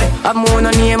 I'm on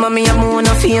a name and me, I'm on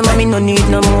a fame and me no need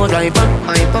no more life up.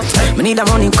 Me need a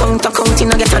money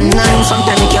counting, I get a 9.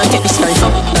 Sometimes me can't take this life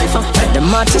up. The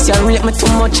artists you rate me too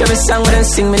much. Every song when they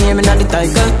sing me name in the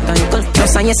title.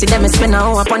 Plus and you see them spend an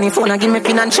hour upon the phone and give me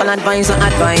financial advice.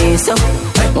 So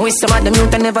we some of them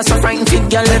youth never so frightened. Fit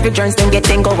girl every joints then get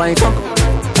go wife up.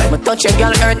 Me touch a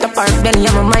girl earth apart, then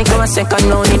yeah, my mic go a second,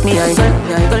 no need me idle.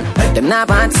 Them not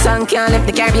bad song, can't left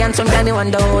the Caribbean. Sometimes me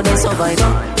wonder how they survive.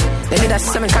 They did a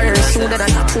 7 career sooner than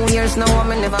 2 years now. I'm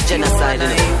never genocide.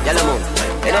 Yellow moon.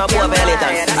 You know, poor violator.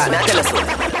 I tell you so.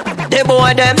 They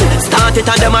boy them start it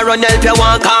and them a run help you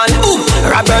one call.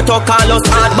 Roberto Carlos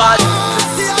hardball.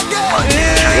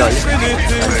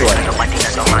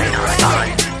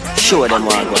 Show them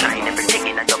what.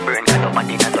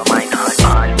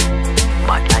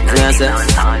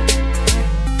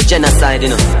 Genocide, you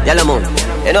know. Yellow moon.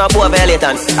 You know, poor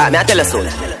violator. I tell you so.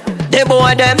 They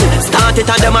boy them start it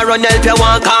and them a run help you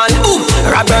one call.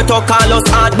 Roberto Carlos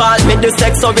hardball. Make the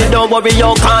sex so we don't worry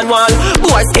you can't wall.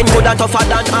 Boy skin good and tougher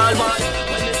than all man.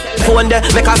 Phone there,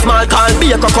 make a small call.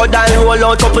 Be a crocodile, roll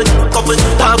out couple.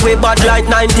 Talk with bad like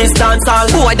 90s dancehall.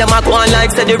 Boy them a go on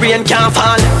like say the rain can't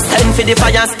fall. Send for the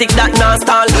fire stick that non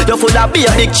stall. You full of be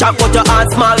a big chop but your heart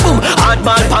small. Boom,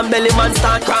 hardball, pan belly man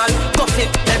start crawl. Cuff it,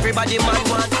 everybody man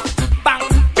want. Bang,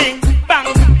 bing, bang,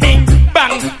 bing,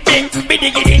 bang, bing,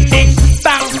 bidigi ding ding.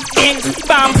 Bang, bing,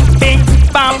 bam, bing,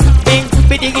 bam, bing,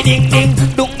 bidigi ding ding.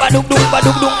 Dung ba dung dung ba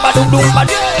dung dung ba dung dung ba.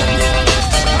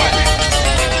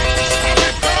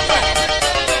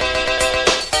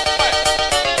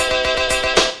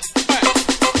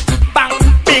 Bang,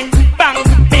 bing, bang,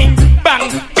 bing, bang,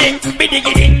 bing,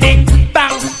 bidigi ding ding.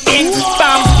 Bang, bing,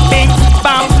 bam, bing,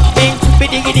 bam, bing,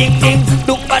 bidigi ding ding.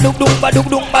 Dung ba dung dung ba dung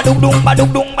dung ba dung dung ba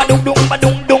dung dung ba dung dung ba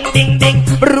dung dung ding ding.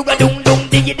 Ruga dung dung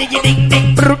digi digi ding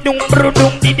ding. Brudung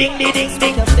brudung di ding di ding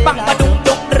ding. Bang ba dung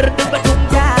dung ba dung.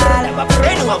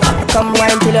 Come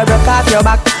wine till you broke off your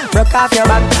back, broke off your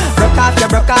back, broke off your,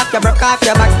 broke off your, broke off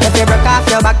your back. If you broke off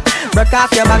your back, broke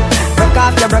off your back, broke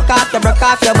off your, broke off your, broke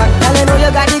off your back. Girl, you know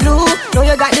you got the glue, know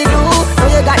you got the glue, know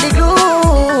you got the glue.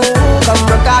 Come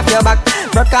broke off your back,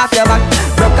 broke off your back,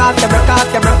 broke off your, broke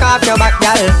off your, broke off your back,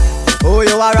 girl. Oh,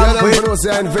 you are wrong with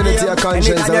infinity of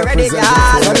conscience and represent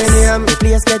the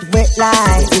place get wet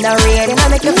like in a rain, and I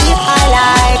make you feel high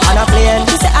like on a plane.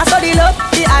 She say I saw the love,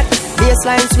 the act,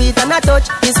 baseline sweet and I touch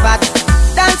this fat.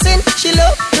 Dancing, she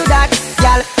love do that,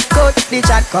 y'all. Cut the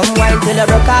chat, come wine till you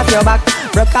broke off your back,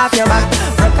 broke off your back,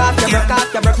 broke off your, broke off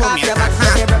your, broke off your back,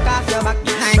 broke off your back,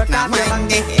 broke off your back.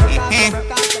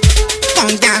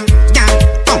 Come down, down,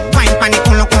 come wine pon the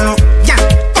culo culo, yeah,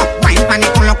 come wine pon the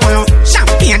culo culo.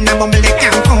 Champagne and bubble they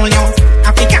can't cool you.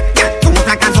 Africa, yeah, two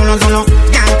black and solo solo,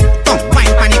 yeah, come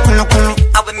wine pon the culo culo.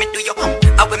 How with me do your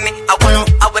how with me, how culo,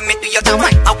 how with me do your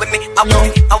wine, how with me, how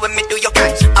with me do your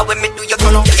dance, how with me do your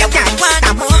solo.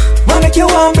 Wanna make you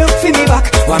warm broke for me back,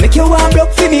 wanna make you warm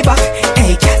broke for me back,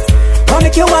 hey cat. Wanna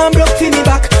make you warm broke for me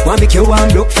back, wanna make you warm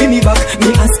broke for me back, me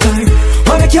ask her.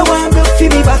 Wanna make you warm broke for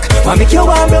me back, wanna make you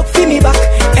warm broke for me back,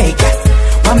 hey cat.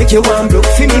 Wanna make you warm broke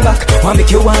for me back, wanna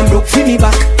make you warm broke for me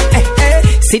back, hey.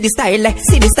 See the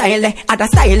style, other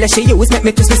style she use make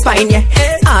me twist my spine, yeah.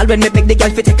 All when me beg the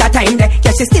girl fi take her time, there.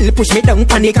 Yeah, she still push me down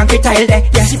on the concrete tile, there.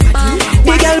 Yeah,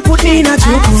 the girl put me in a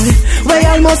choke hole, where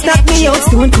almost knock me out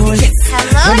stone cold.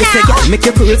 When me say girl, make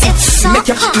you cool, make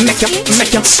you.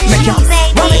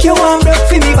 Wanna make you warm broke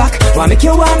for me back, wanna make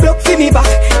you warm broke for me back,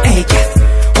 hey girl.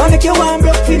 Wanna make you warm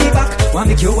broke for me back,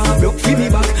 wanna make you warm broke for me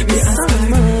back, me ask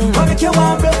her. Wanna make you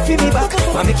warm broke for me back,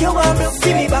 wanna make you warm broke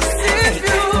for me back, hey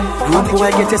girl. Group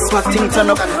boy get a swag thing turn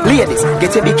up. Ladies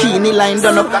get a bikini line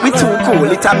done up. We too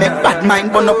cool, it a make bad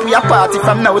mind burn up. We a party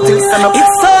from now till sun up.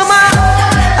 It's summer,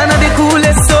 and the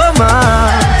coolest summer.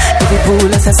 If the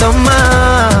pool is a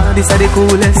summer, this is the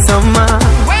coolest summer.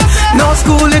 No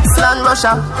school, it's Land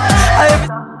Russia.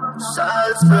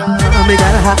 We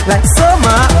gotta hot like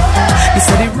summer. This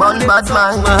is the one bad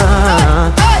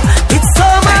mind. It's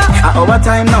summer. Our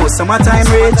time now, summertime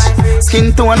rage.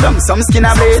 Skin tone them, some skin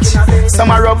a bleach.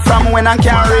 Some a rub from when I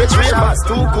can't reach. Ravers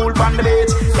too cool from the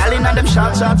beach. Gal inna them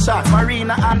short.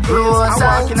 Marina and Rose.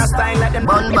 I walk in a style like them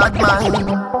one bad mind.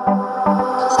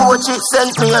 Coach it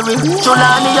St. Mary.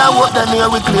 Julani I walk them here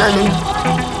with clearly.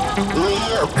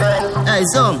 Hey,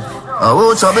 Zong.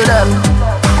 Oh, trouble them.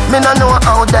 Me no know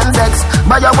how them vex.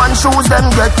 Buy a one shoes, them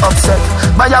get upset.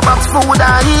 Buy a box food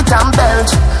and eat and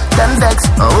belch. Them vex,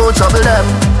 oh trouble them.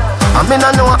 And me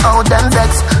no know how them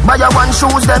vex. Buy a one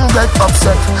shoes, them get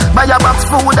upset. Buy a box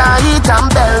food and eat and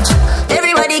belch.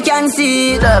 Everybody can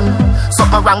see them.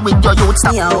 Something wrong with your youth,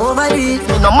 stop. Me over it.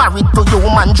 Me no married to you,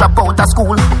 man, drop out of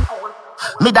school.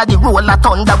 Me daddy roll a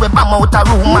thunder, we bam out a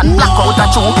room and black out a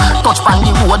tune. Touch pan the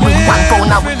road with 1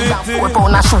 pound of weed and 4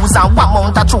 pound of shoes and 1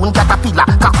 mount of tune. Caterpillar,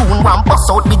 cocoon, one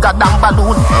bust out bigger than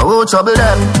balloon. Oh, trouble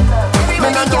them.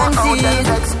 Everybody can see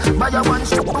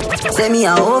it. Say me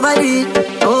a overdo it,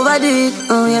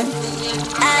 oh yeah.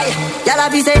 Hey, y'all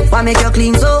be say, why make you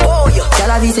clean so? Oh yeah.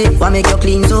 Y'all be say, why make you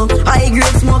clean so? High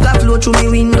grade smoke a flow through me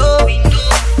window.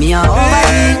 Me a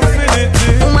overdo it.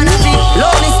 Woman a see,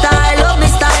 love me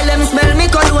style, let me smell me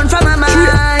cologne from my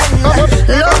mind.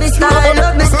 Love me style,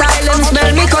 let me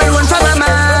smell me cologne from my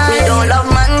mind. Me don't love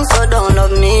man, so don't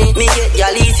love me. Me get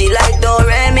y'all easy like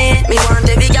Doremi. Me want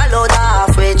every y'all out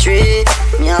halfway tree.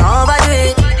 Me a overdo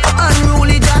it.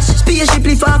 Unruly dash,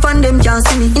 spaceshiply far from them can't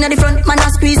see me. Inna the front, man I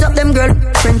squeeze up them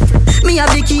girlfriend. Me have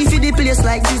the key for the place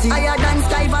like Dizzy. Higher than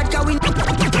Sky Vodka win.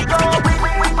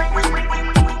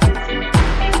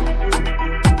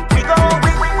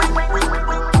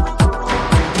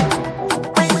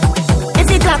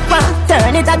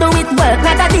 Turn it, I do it work,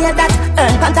 not a day that.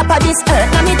 Earn on top of this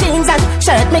earth, now me jeans and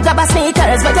shirt. Me grab a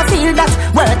sneakers, but you feel that.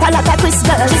 Worth a lot of Chris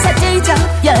girl. She said teacher,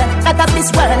 yeah, not of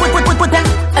this world. Put them.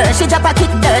 She drop a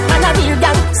kick dirt, man a real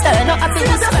gangster. No a feel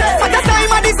this world. At the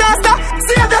time of disaster,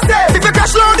 save yourself. If you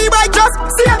crash low the bike, just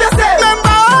save yourself.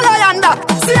 Remember all I under,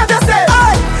 save yourself.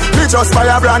 Aye. Me just buy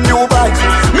a brand new bike.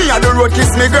 Me a the road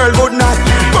kiss me girl good night.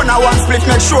 Gonna one split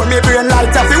make sure me brain light.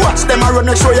 If you watch them I run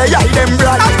make sure you eye them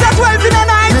bright. After 12 in the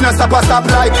night, me no stop a stop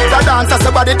light. The dancer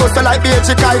somebody goes to like beach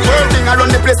kite. Everything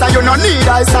around the place and you no need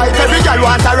eyesight. Every girl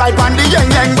want a ride on the yang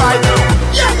yang bike.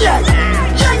 Yang yang,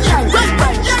 yang yang, bang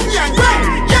bang, yang yang, bang,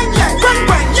 yang yang, bang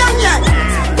bang, yang yang,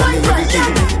 bang bang,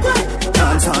 yang.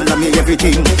 Dance all of me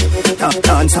everything.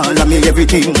 Dance all of me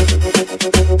everything.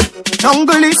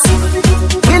 Jungle is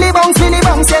Billy bounce,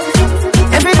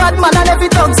 yeah. Every bad man and every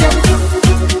dog, yeah.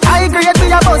 I agree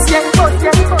with your boss, yeah.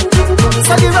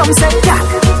 So the rum say, yeah.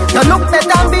 You look better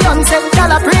than Beyonce.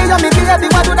 Y'all a pray on me, baby,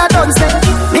 what do that done say?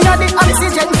 Me got the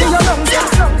oxygen to your lungs, yeah.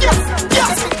 Yes,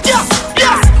 yes,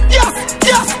 yes, yes,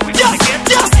 yes, yes,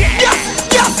 yes, yes,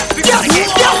 yes, yes, yes, yes,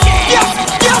 yes,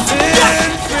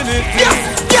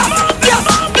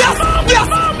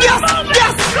 yes,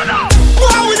 yes. Go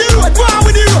on with the road, go on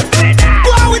with the road.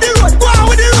 Go on with the road, go on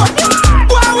with the road.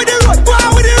 Go on with the road, go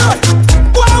on with the road.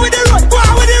 Go on with the road, go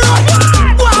on with the road.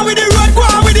 Go on with the road, go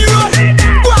on with the road.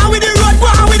 Go on with the road, go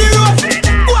on with the road.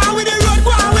 Go on with the road,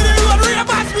 go on with the road. Real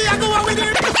bad, we are going with the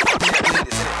road.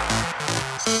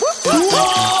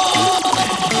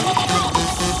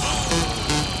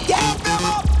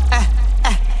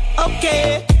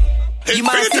 Okay. You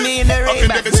might see me in the rain,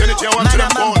 man,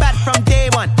 I'm bad from day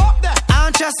one. I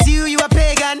don't trust you, you a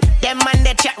pagan. Them man,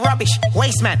 they chat rubbish,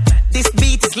 waste man. This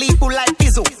beat is lethal like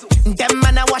Bizzle. Them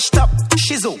man, I washed up,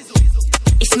 shizzle.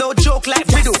 It's no joke like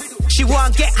riddle. She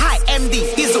won't get high,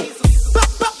 MD, Dizzle.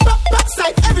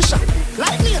 Backside, every shot,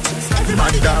 like me,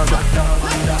 everybody. Mad dog,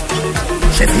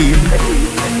 Sheffield.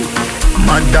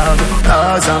 Mad dog,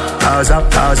 Gaza, Gaza,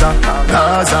 Gaza,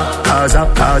 Gaza, Gaza,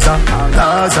 Gaza,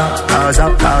 Gaza, Gaza,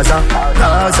 Gaza,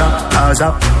 Gaza, Gaza.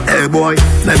 Hey boy,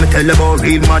 let me tell you about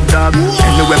real mad dog.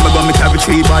 Anywhere me go, me carry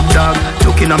 3 bad dog.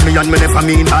 Looking at me and me never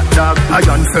mean hot dog.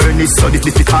 Iron furnace, so this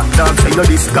is hot dog. Say you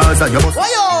this Gaza, you must.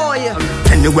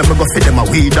 Anywhere me go, fit them a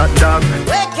weed that dog.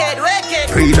 Wicked, wicked.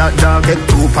 Pre that dog, get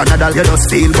 2 Panadol, you just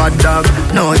feel bad dog.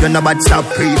 No, you're not bad, stop.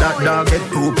 Pre that dog, get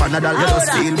 2 Panadol, you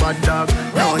just feel bad dog.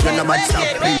 No, you're not bad, stop.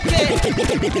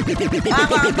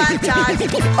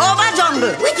 Over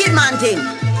jungle, wicked man thing.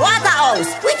 Waterhouse,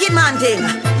 wicked man thing.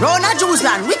 Rona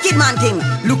Juiceland, wicked man thing.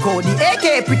 Look how the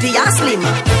AK pretty and slim.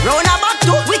 Rona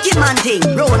Bacto, wicked man thing.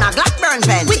 Rona Blackburn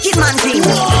pen, wicked man thing.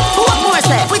 What more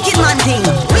say? Wicked man thing.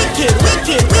 Wicked,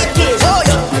 wicked, wicked. Oh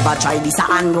yeah. Never try this a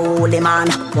unruly man.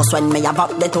 Was when me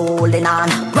about the tolling on.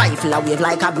 Rifle a wave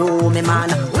like a broomy man.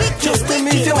 Wicked, just tell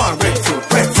me if you want breadfruit,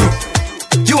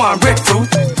 breadfruit. You want breadfruit?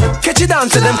 Catch it down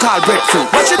to them called breadfruit.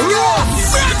 Watch it.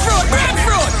 Breadfruit,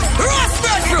 breadfruit. Roast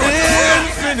breadfruit.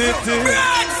 Infinity.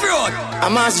 Breadfruit. I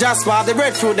must just swap the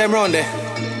breadfruit them round there.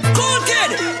 Cool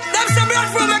kid. Them some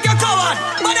breadfruit make you covered.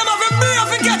 But them have a beer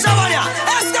if you catch up on ya.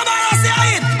 Escobar, I say I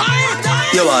eat.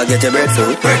 You want to get your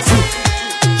breadfruit? Breadfruit.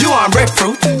 You want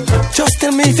breadfruit? Just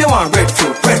tell me if you want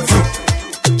breadfruit. Breadfruit.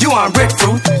 You want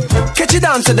breadfruit? Catch it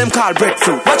down to them called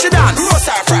breadfruit. Watch it down. Roast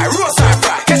or fry, roast or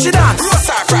fry. Catch it down. Roast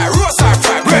or fry, roast or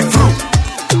fry. Breadfruit.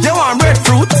 You want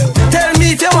breadfruit? Tell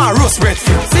me if you want roast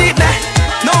breadfruit.